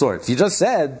to its source? You just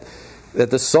said that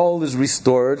the soul is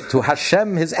restored to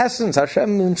Hashem, His essence,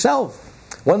 Hashem Himself.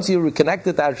 Once you're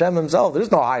reconnected to Hashem Himself,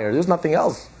 there's no higher, there's nothing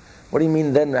else. What do you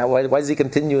mean then? Why does he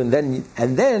continue? And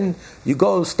then you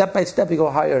go step by step, you go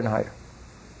higher and higher.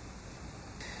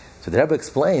 So the Rebbe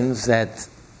explains that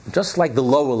just like the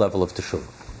lower level of teshuvah,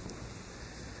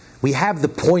 we have the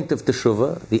point of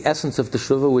teshuvah, the essence of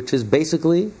teshuvah, which is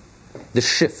basically the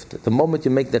shift. The moment you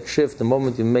make that shift, the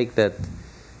moment you make that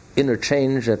inner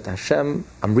change at Hashem,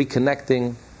 I'm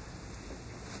reconnecting,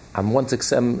 I'm once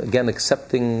again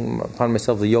accepting upon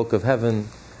myself the yoke of heaven,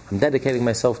 I'm dedicating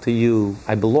myself to you,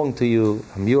 I belong to you,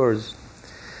 I'm yours.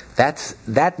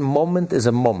 That moment is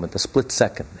a moment, a split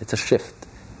second, it's a shift.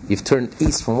 You've turned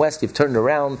east from west, you've turned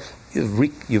around,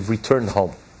 you've returned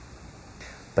home.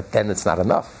 But then it's not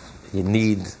enough. You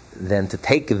need then to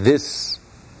take this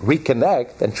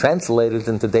reconnect and translate it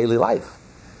into daily life.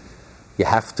 You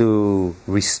have to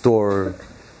restore,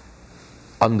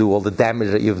 undo all the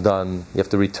damage that you've done. You have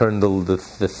to return the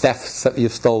thefts that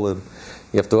you've stolen.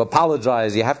 You have to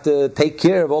apologize. You have to take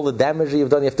care of all the damage that you've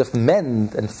done. You have to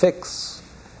mend and fix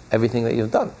everything that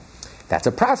you've done. That's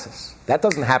a process. That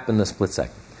doesn't happen in a split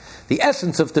second. The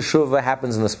essence of teshuvah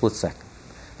happens in a split second.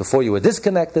 Before you were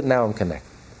disconnected, now I'm connected.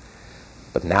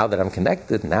 But now that I'm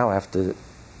connected, now I have to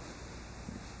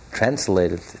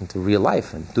translate it into real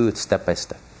life and do it step by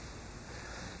step.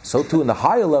 So too, in the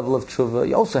higher level of teshuvah,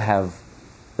 you also have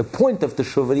the point of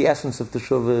teshuvah, the essence of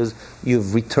teshuvah is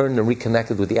you've returned and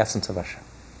reconnected with the essence of Hashem.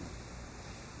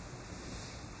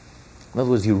 In other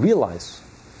words, you realize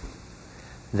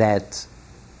that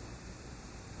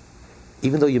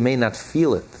even though you may not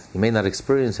feel it, you may not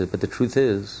experience it, but the truth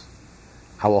is,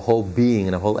 our whole being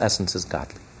and our whole essence is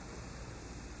godly.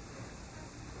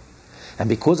 And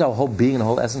because our whole being and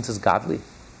whole essence is godly,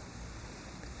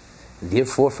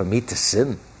 Therefore, for me to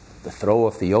sin, to throw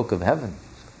off the yoke of heaven,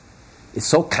 is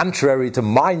so contrary to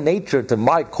my nature, to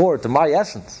my core, to my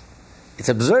essence. It's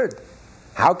absurd.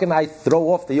 How can I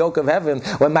throw off the yoke of heaven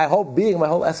when my whole being, my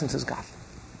whole essence is God?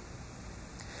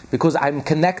 Because I'm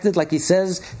connected, like he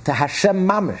says, to Hashem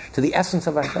Mamish, to the essence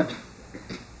of Hashem.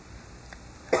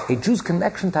 A Jew's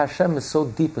connection to Hashem is so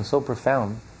deep and so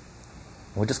profound.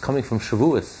 We're just coming from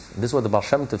Shavuos. This is what the Baal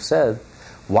Shem Tov said.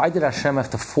 Why did Hashem have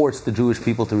to force the Jewish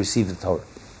people to receive the Torah?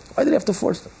 Why did he have to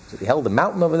force them? So he held a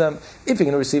mountain over them. If you're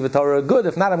going to receive a Torah, good.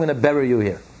 If not, I'm going to bury you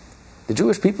here. The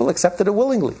Jewish people accepted it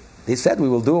willingly. They said, we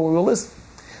will do it, we will listen.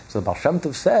 So the Baal Shem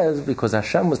Tov says, because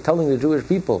Hashem was telling the Jewish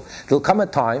people, there'll come a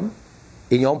time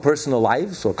in your own personal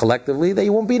lives or collectively that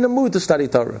you won't be in the mood to study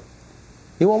Torah.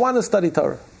 You won't want to study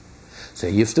Torah. So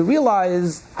you have to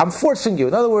realize, I'm forcing you.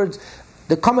 In other words,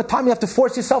 there come a time you have to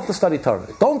force yourself to study Torah.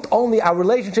 Our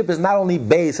relationship is not only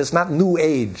base, it's not new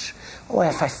age. Oh,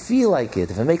 if I feel like it,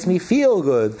 if it makes me feel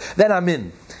good, then I'm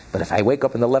in. But if I wake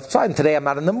up in the left side and today I'm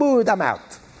not in the mood, I'm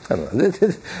out. I don't know.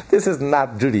 This is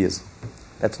not Judaism.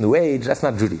 That's new age, that's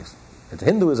not Judaism. It's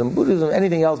Hinduism, Buddhism,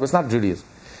 anything else, but it's not Judaism.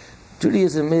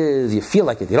 Judaism is, you feel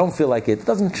like it, you don't feel like it. It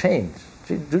doesn't change.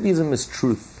 Judaism is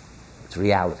truth. It's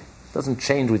reality. It doesn't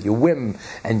change with your whim,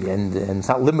 and it's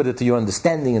not limited to your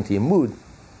understanding and to your mood.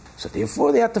 So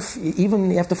therefore, you have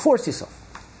to force yourself.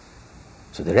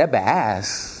 So the Rebbe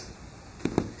asks, he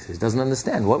says, he doesn't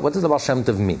understand. What does the Baal Shem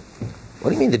Tov mean? What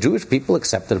do you mean? The Jewish people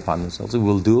accepted upon themselves. We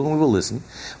will do and we will listen.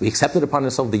 We accepted upon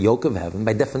ourselves the yoke of heaven.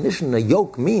 By definition, a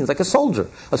yoke means like a soldier.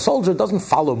 A soldier doesn't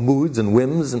follow moods and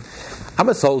whims. And I'm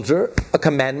a soldier, a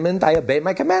commandment, I obey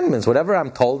my commandments. Whatever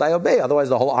I'm told, I obey. Otherwise,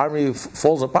 the whole army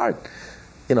falls apart.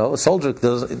 You know, a soldier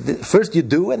does, first you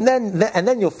do, and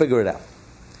then you'll figure it out.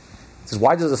 He says,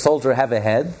 why does a soldier have a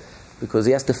head? Because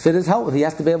he has to fit his helmet. He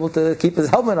has to be able to keep his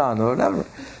helmet on or whatever.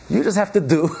 You just have to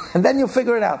do, and then you'll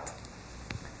figure it out.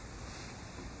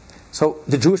 So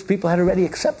the Jewish people had already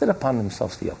accepted upon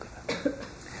themselves the yoke of heaven.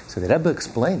 So the Rebbe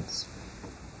explains.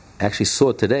 I actually saw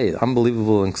it today,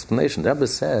 unbelievable explanation. The Rebbe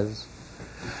says,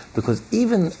 because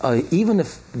even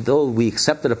if though we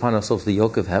accepted upon ourselves the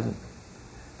yoke of heaven,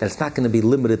 that it's not going to be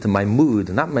limited to my mood,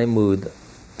 not my mood.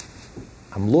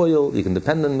 I'm loyal, you can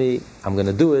depend on me, I'm going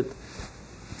to do it.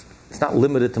 It's not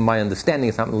limited to my understanding,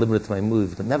 it's not limited to my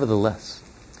mood, but nevertheless,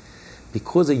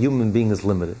 because a human being is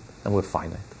limited, and we're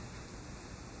finite,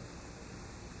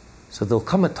 so there'll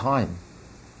come a time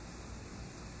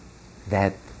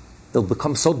that it'll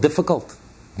become so difficult.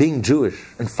 Being Jewish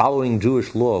and following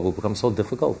Jewish law will become so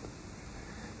difficult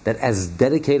that as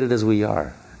dedicated as we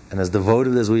are, and as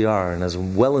devoted as we are, and as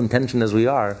well-intentioned as we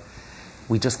are,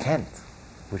 we just can't.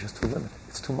 We're just too limited.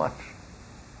 It's too much.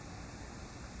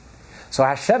 So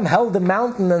Hashem held the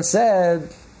mountain and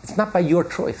said, it's not by your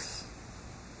choice.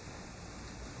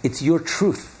 It's your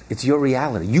truth. It's your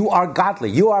reality. You are godly.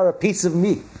 You are a piece of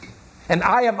me. And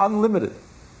I am unlimited.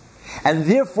 And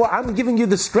therefore, I'm giving you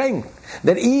the strength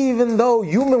that even though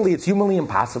it's humanly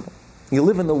impossible, you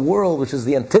live in the world which is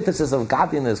the antithesis of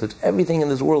godliness, which everything in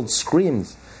this world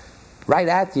screams right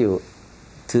at you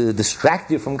to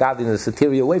distract you from godliness, to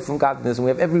tear you away from godliness, and we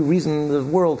have every reason in the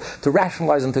world to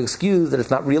rationalize and to excuse that it's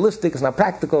not realistic, it's not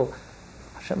practical.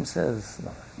 Hashem says,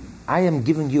 no, I am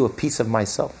giving you a piece of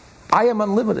myself. I am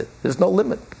unlimited. There's no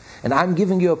limit. And I'm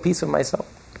giving you a piece of myself.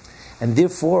 And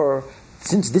therefore,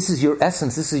 since this is your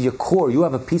essence, this is your core, you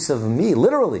have a piece of me,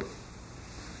 literally.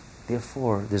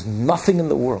 Therefore, there's nothing in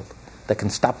the world that can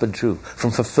stop a Jew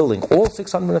from fulfilling all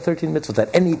 613 mitzvot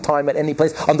at any time, at any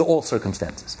place, under all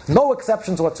circumstances. No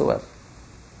exceptions whatsoever.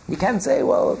 You can't say,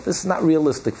 well, this is not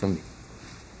realistic for me.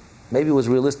 Maybe it was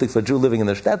realistic for a Jew living in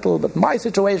the shtetl, but my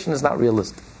situation is not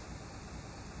realistic.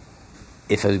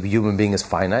 If a human being is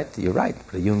finite, you're right,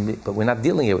 but we're not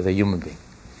dealing here with a human being.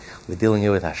 We're dealing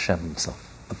here with Hashem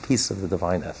himself, a piece of the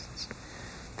divine essence.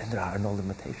 Then there are no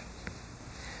limitations.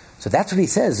 So that's what he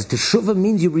says. Teshuvah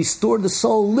means you restore the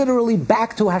soul literally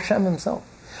back to Hashem himself.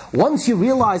 Once you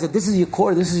realize that this is your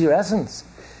core, this is your essence,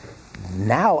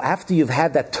 now after you've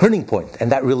had that turning point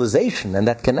and that realization and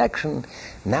that connection,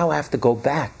 now I have to go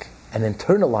back and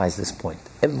internalize this point.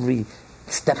 Every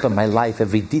step of my life,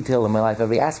 every detail of my life,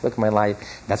 every aspect of my life,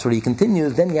 that's where he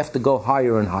continues. Then you have to go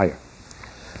higher and higher.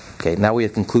 Okay, now we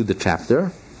conclude the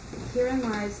chapter. Herein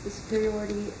lies the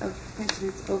superiority of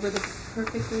penitence over the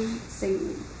perfectly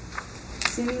saintly.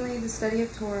 Seemingly, the study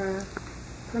of Torah,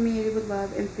 permeated with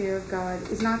love and fear of God,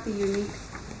 is not the unique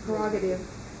prerogative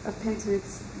of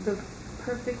penitence. The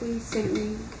perfectly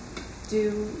saintly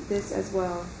do this as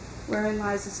well. Wherein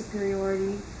lies the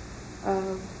superiority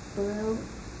of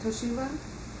Teshuvah?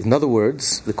 In other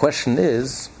words, the question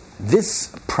is,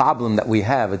 this problem that we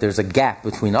have, that there's a gap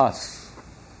between us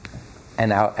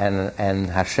and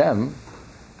Hashem,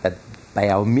 that by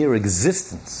our mere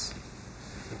existence,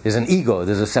 there's an ego,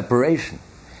 there's a separation.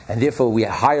 And therefore, a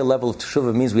higher level of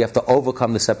teshuvah means we have to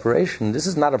overcome the separation. This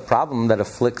is not a problem that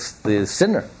afflicts the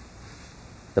sinner,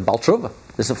 the Baal Teshuvah.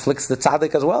 This afflicts the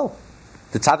tzaddik as well.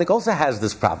 The tzaddik also has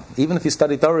this problem. Even if you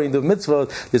study Torah and do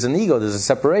mitzvot, there's an ego, there's a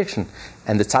separation.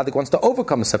 And the tzaddik wants to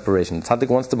overcome a separation. The tzaddik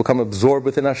wants to become absorbed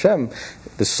within Hashem.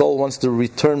 The soul wants to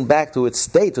return back to its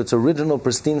state, to its original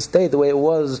pristine state, the way it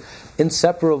was,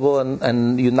 inseparable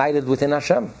and united within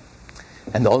Hashem.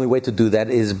 And the only way to do that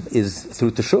is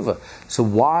through teshuvah. So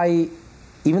why,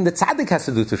 even the tzaddik has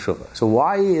to do teshuvah. So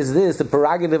why is this the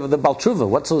prerogative of the Baal Teshuvah?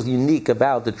 What's so unique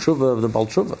about the teshuvah of the Baal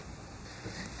Teshuvah?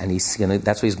 And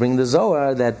that's why he's bringing the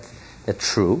Zohar, that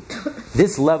true,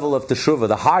 this level of teshuvah,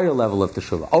 the higher level of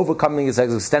teshuvah, overcoming his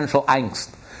existential angst,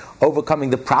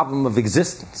 overcoming the problem of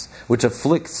existence, which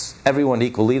afflicts everyone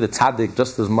equally, the tzaddik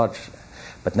just as much.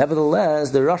 But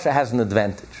nevertheless, the Rasha has an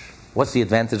advantage. What's the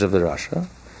advantage of the Rasha?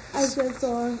 As the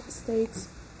Zohar states,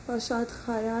 Pashat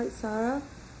Chaya Sarah,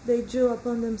 they drew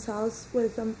upon themselves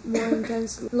with a more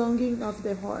intense longing of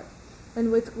their heart,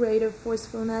 and with greater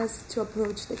forcefulness to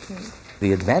approach the king.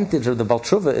 The advantage of the Baal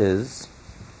Teshuvah is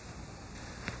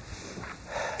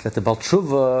that the Baal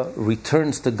Teshuvah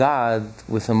returns to God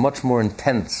with a much more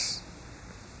intense,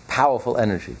 powerful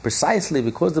energy, precisely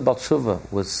because the Baal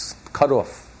Teshuvah was cut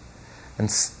off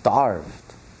and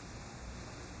starved.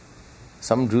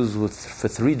 Some Jews for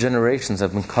 3 generations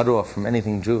have been cut off from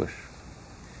anything Jewish.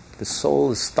 The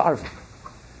soul is starving.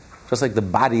 Just like the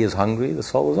body is hungry, the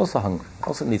soul is also hungry.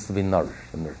 Also needs to be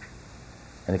nourished and nurtured.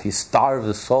 And if you starve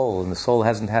the soul, and the soul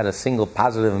hasn't had a single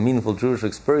positive and meaningful Jewish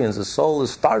experience, the soul is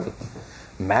starving.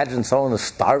 Imagine someone who's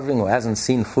starving, who hasn't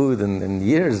seen food in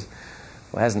years,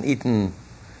 who hasn't eaten.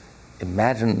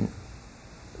 Imagine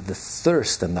the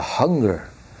thirst and the hunger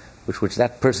which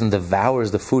that person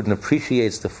devours the food and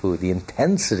appreciates the food, the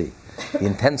intensity, the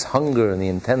intense hunger and the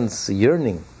intense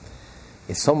yearning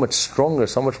is so much stronger,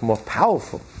 so much more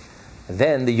powerful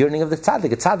than the yearning of the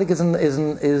tzaddik. A tzaddik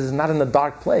is not in a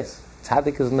dark place.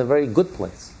 Tzaddik is in a very good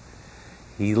place.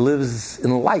 He lives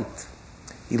in light.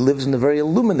 He lives in a very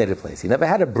illuminated place. He never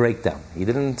had a breakdown. He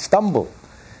didn't stumble.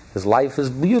 His life is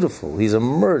beautiful. He's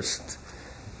immersed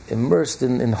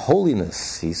in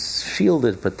holiness. He's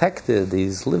shielded, protected.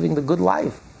 He's living the good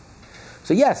life.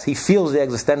 So yes, he feels the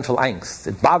existential angst.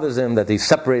 It bothers him that he's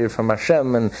separated from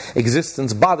Hashem, and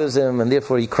existence bothers him, and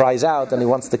therefore he cries out and he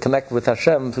wants to connect with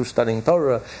Hashem through studying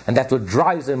Torah, and that's what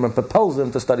drives him and propels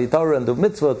him to study Torah and do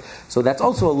mitzvot. So that's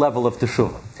also a level of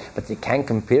teshuvah. But you can't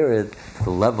compare it to the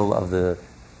level of the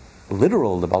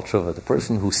literal, the Baal Teshuvah, the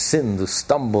person who sinned, who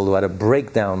stumbled, who had a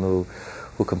breakdown, who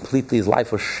completely his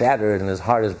life was shattered and his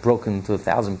heart is broken into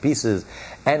 1,000 pieces,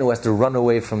 and who has to run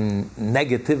away from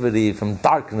negativity, from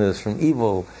darkness, from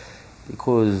evil,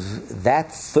 because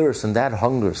that thirst and that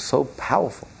hunger is so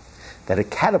powerful that it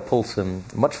catapults him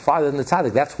much farther than the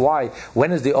tzaddik. That's why,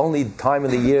 when is the only time in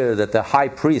the year that the high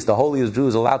priest, the holiest Jew,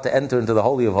 is allowed to enter into the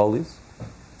Holy of Holies?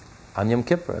 On Yom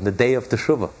Kippur, on the day of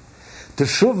Teshuvah.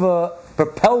 Teshuvah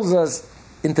propels us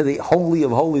into the Holy of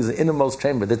Holies, the innermost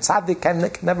chamber. The tzaddik can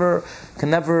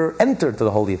never enter into the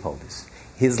Holy of Holies.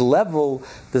 His level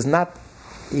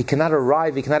he cannot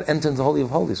arrive, he cannot enter into the Holy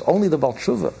of Holies. Only the Baal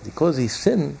Teshuvah, because he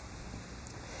sinned,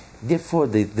 therefore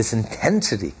this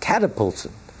intensity catapults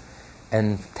him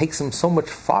and takes him so much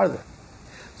farther.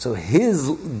 So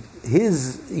his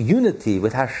unity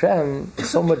with Hashem is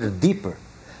so much deeper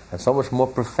and so much more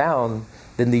profound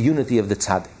than the unity of the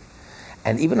tzaddik.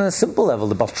 And even on a simple level,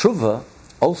 the Baal Teshuvah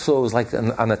also is like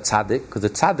on a tzaddik, because the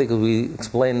tzaddik, as we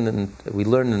explained and we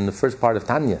learned in the first part of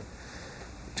Tanya,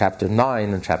 chapter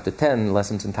 9 and chapter 10,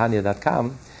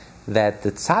 lessonsinTanya.com, that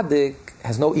the tzaddik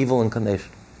has no evil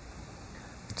inclination.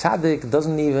 The tzaddik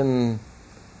doesn't even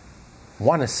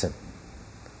want to sin.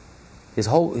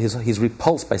 He's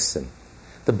repulsed by sin.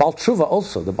 The Baal Teshuvah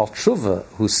also, the Baal Teshuvah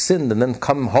who sinned and then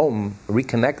come home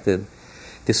reconnected,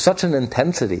 there's such an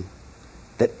intensity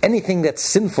that anything that's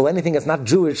sinful, anything that's not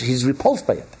Jewish, he's repulsed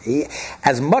by it.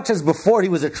 As much as before he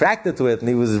was attracted to it and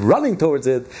he was running towards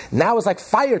it, now it's like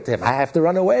fire to him. I have to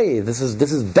run away. This is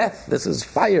death. This is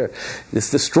fire.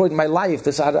 This destroyed my life.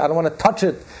 I don't want to touch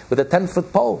it with a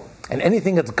 10-foot pole. And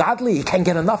anything that's godly, he can't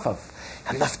get enough of.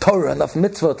 Enough Torah, enough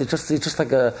mitzvot. It's just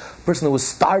like a person who was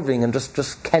starving and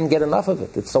just can't get enough of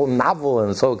it. It's so novel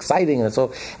and it's so exciting and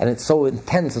it's so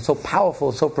intense and so powerful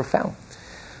and so profound.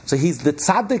 So he's the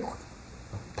tzaddik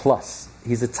plus.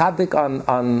 He's a tzaddik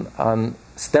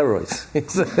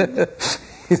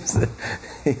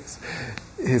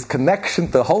his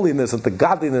connection to holiness and to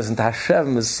godliness and to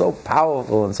Hashem is so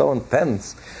powerful and so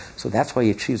intense. So that's why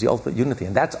he achieves the ultimate unity.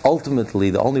 And that's ultimately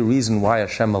the only reason why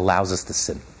Hashem allows us to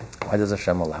sin. Why does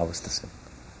Hashem allow us to sin?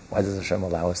 Why does Hashem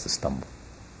allow us to stumble?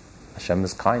 Hashem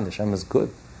is kind, Hashem is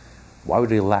good. Why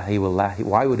would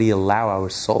He allow our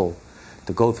soul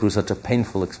to go through such a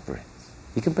painful experience?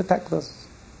 He can protect us.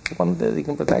 One day He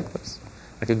can protect us.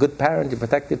 Like a good parent, you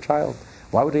protect your child.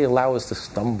 Why would He allow us to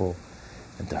stumble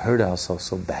and to hurt ourselves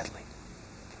so badly?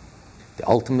 The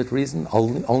ultimate reason,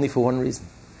 only for one reason,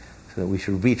 so that we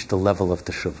should reach the level of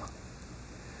teshuvah.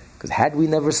 Because had we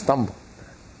never stumbled,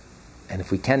 and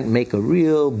if we can't make a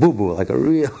real boo-boo, like a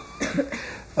real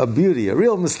a beauty, a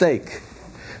real mistake,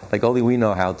 like only we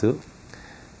know how to,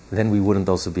 then we wouldn't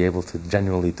also be able to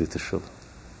genuinely do teshuvah.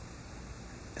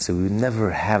 So we would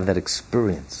never have that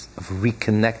experience of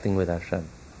reconnecting with Hashem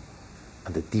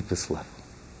on the deepest level,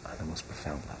 on the most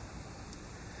profound level.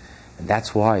 And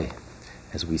that's why,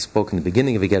 as we spoke in the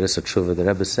beginning of Igeres HaTeshuvah, the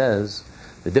Rebbe says,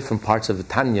 the different parts of the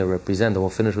Tanya represent, and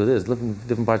we'll finish with this,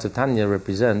 different parts of Tanya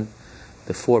represent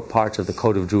the 4 parts of the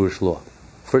code of Jewish law.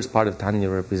 First part of Tanya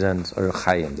represents Orach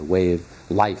Chaim, the way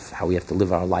of life, how we have to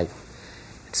live our life.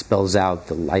 It spells out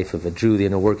the life of a Jew, the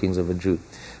inner workings of a Jew.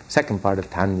 Second part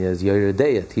of Tanya is Yoreh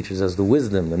Deah, teaches us the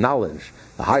wisdom, the knowledge,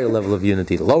 the higher level of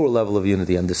unity, the lower level of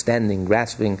unity, understanding,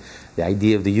 grasping the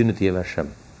idea of the unity of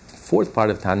Hashem. Fourth part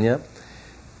of Tanya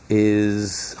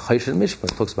is Choshen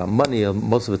Mishpat. It talks about money.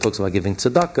 Most of it talks about giving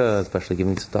tzedakah, especially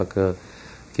giving tzedakah,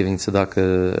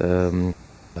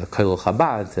 Koil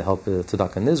Chabad, to help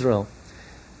tzedakah in Israel,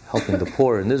 helping the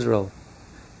poor in Israel.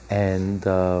 And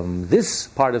this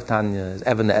part of Tanya is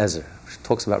Even Ezer, which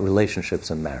talks about relationships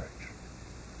and marriage.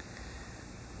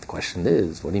 The question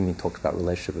is, what do you mean talks about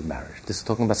relationship and marriage? This is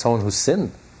talking about someone who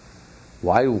sinned.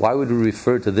 Why would we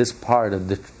refer to this part of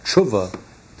the tshuva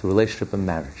to relationship and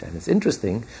marriage? And it's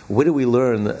interesting, where do we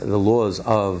learn the laws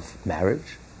of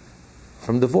marriage?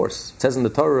 From divorce. It says in the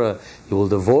Torah, you will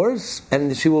divorce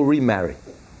and she will remarry.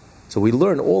 So we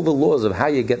learn all the laws of how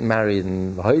you get married,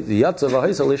 and we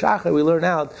learn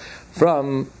out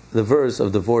from the verse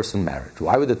of divorce and marriage.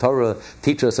 Why would the Torah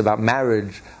teach us about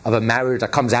marriage, of a marriage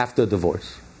that comes after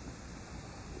divorce?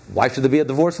 Why should there be a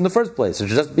divorce in the first place? It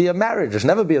should just be a marriage. There should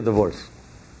never be a divorce.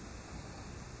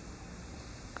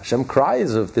 Hashem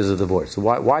cries if there's a divorce. So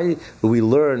why do we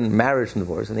learn marriage and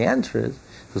divorce? And the answer is,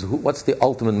 because what's the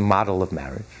ultimate model of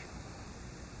marriage?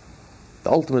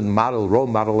 The ultimate model, role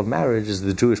model of marriage is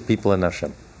the Jewish people and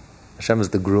Hashem. Hashem is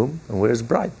the groom, and we're his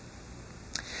bride.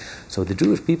 So the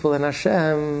Jewish people and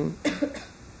Hashem,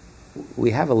 if we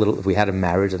had a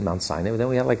marriage at Mount Sinai, then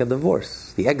we have like a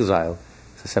divorce. The exile,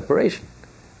 it's a separation.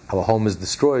 Our home is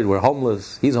destroyed, we're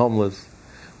homeless, he's homeless,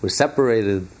 we're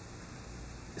separated.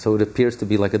 So it appears to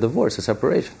be like a divorce, a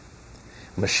separation.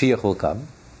 Mashiach will come.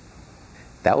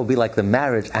 That will be like the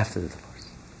marriage after the divorce.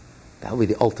 That will be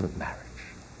the ultimate marriage.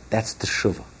 That's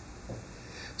teshuvah.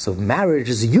 So marriage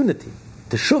is a unity,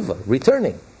 teshuvah,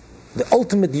 returning, the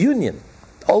ultimate union,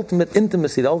 the ultimate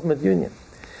intimacy, the ultimate union.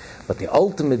 But the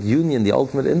ultimate union, the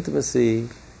ultimate intimacy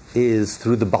is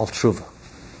through the Baal Teshuvah.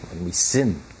 When we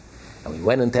sinned and we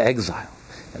went into exile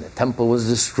and the temple was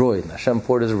destroyed and Hashem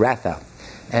poured His wrath out,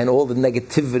 and all the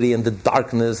negativity and the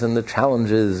darkness and the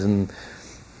challenges and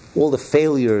all the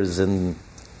failures, and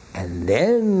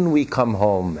then we come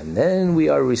home, and then we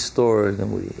are restored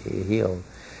and we heal.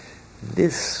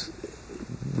 This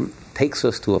takes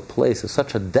us to a place of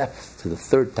such a depth, to the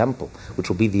third temple, which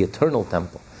will be the eternal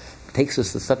temple. It takes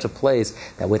us to such a place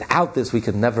that without this we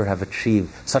could never have achieved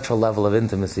such a level of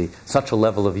intimacy, such a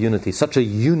level of unity, such a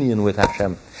union with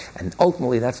Hashem. And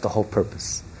ultimately that's the whole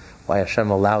purpose, why Hashem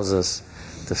allows us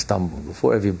to stumble.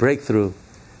 Before every breakthrough,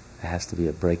 there has to be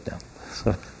a breakdown.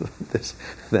 So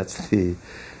that's the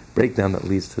breakdown that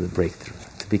leads to the breakthrough.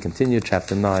 To be continued,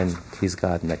 chapter 9, please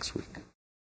God, next week.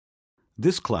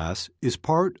 This class is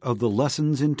part of the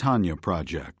Lessons in Tanya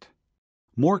project.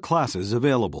 More classes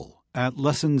available at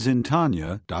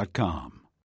lessonsintanya.com.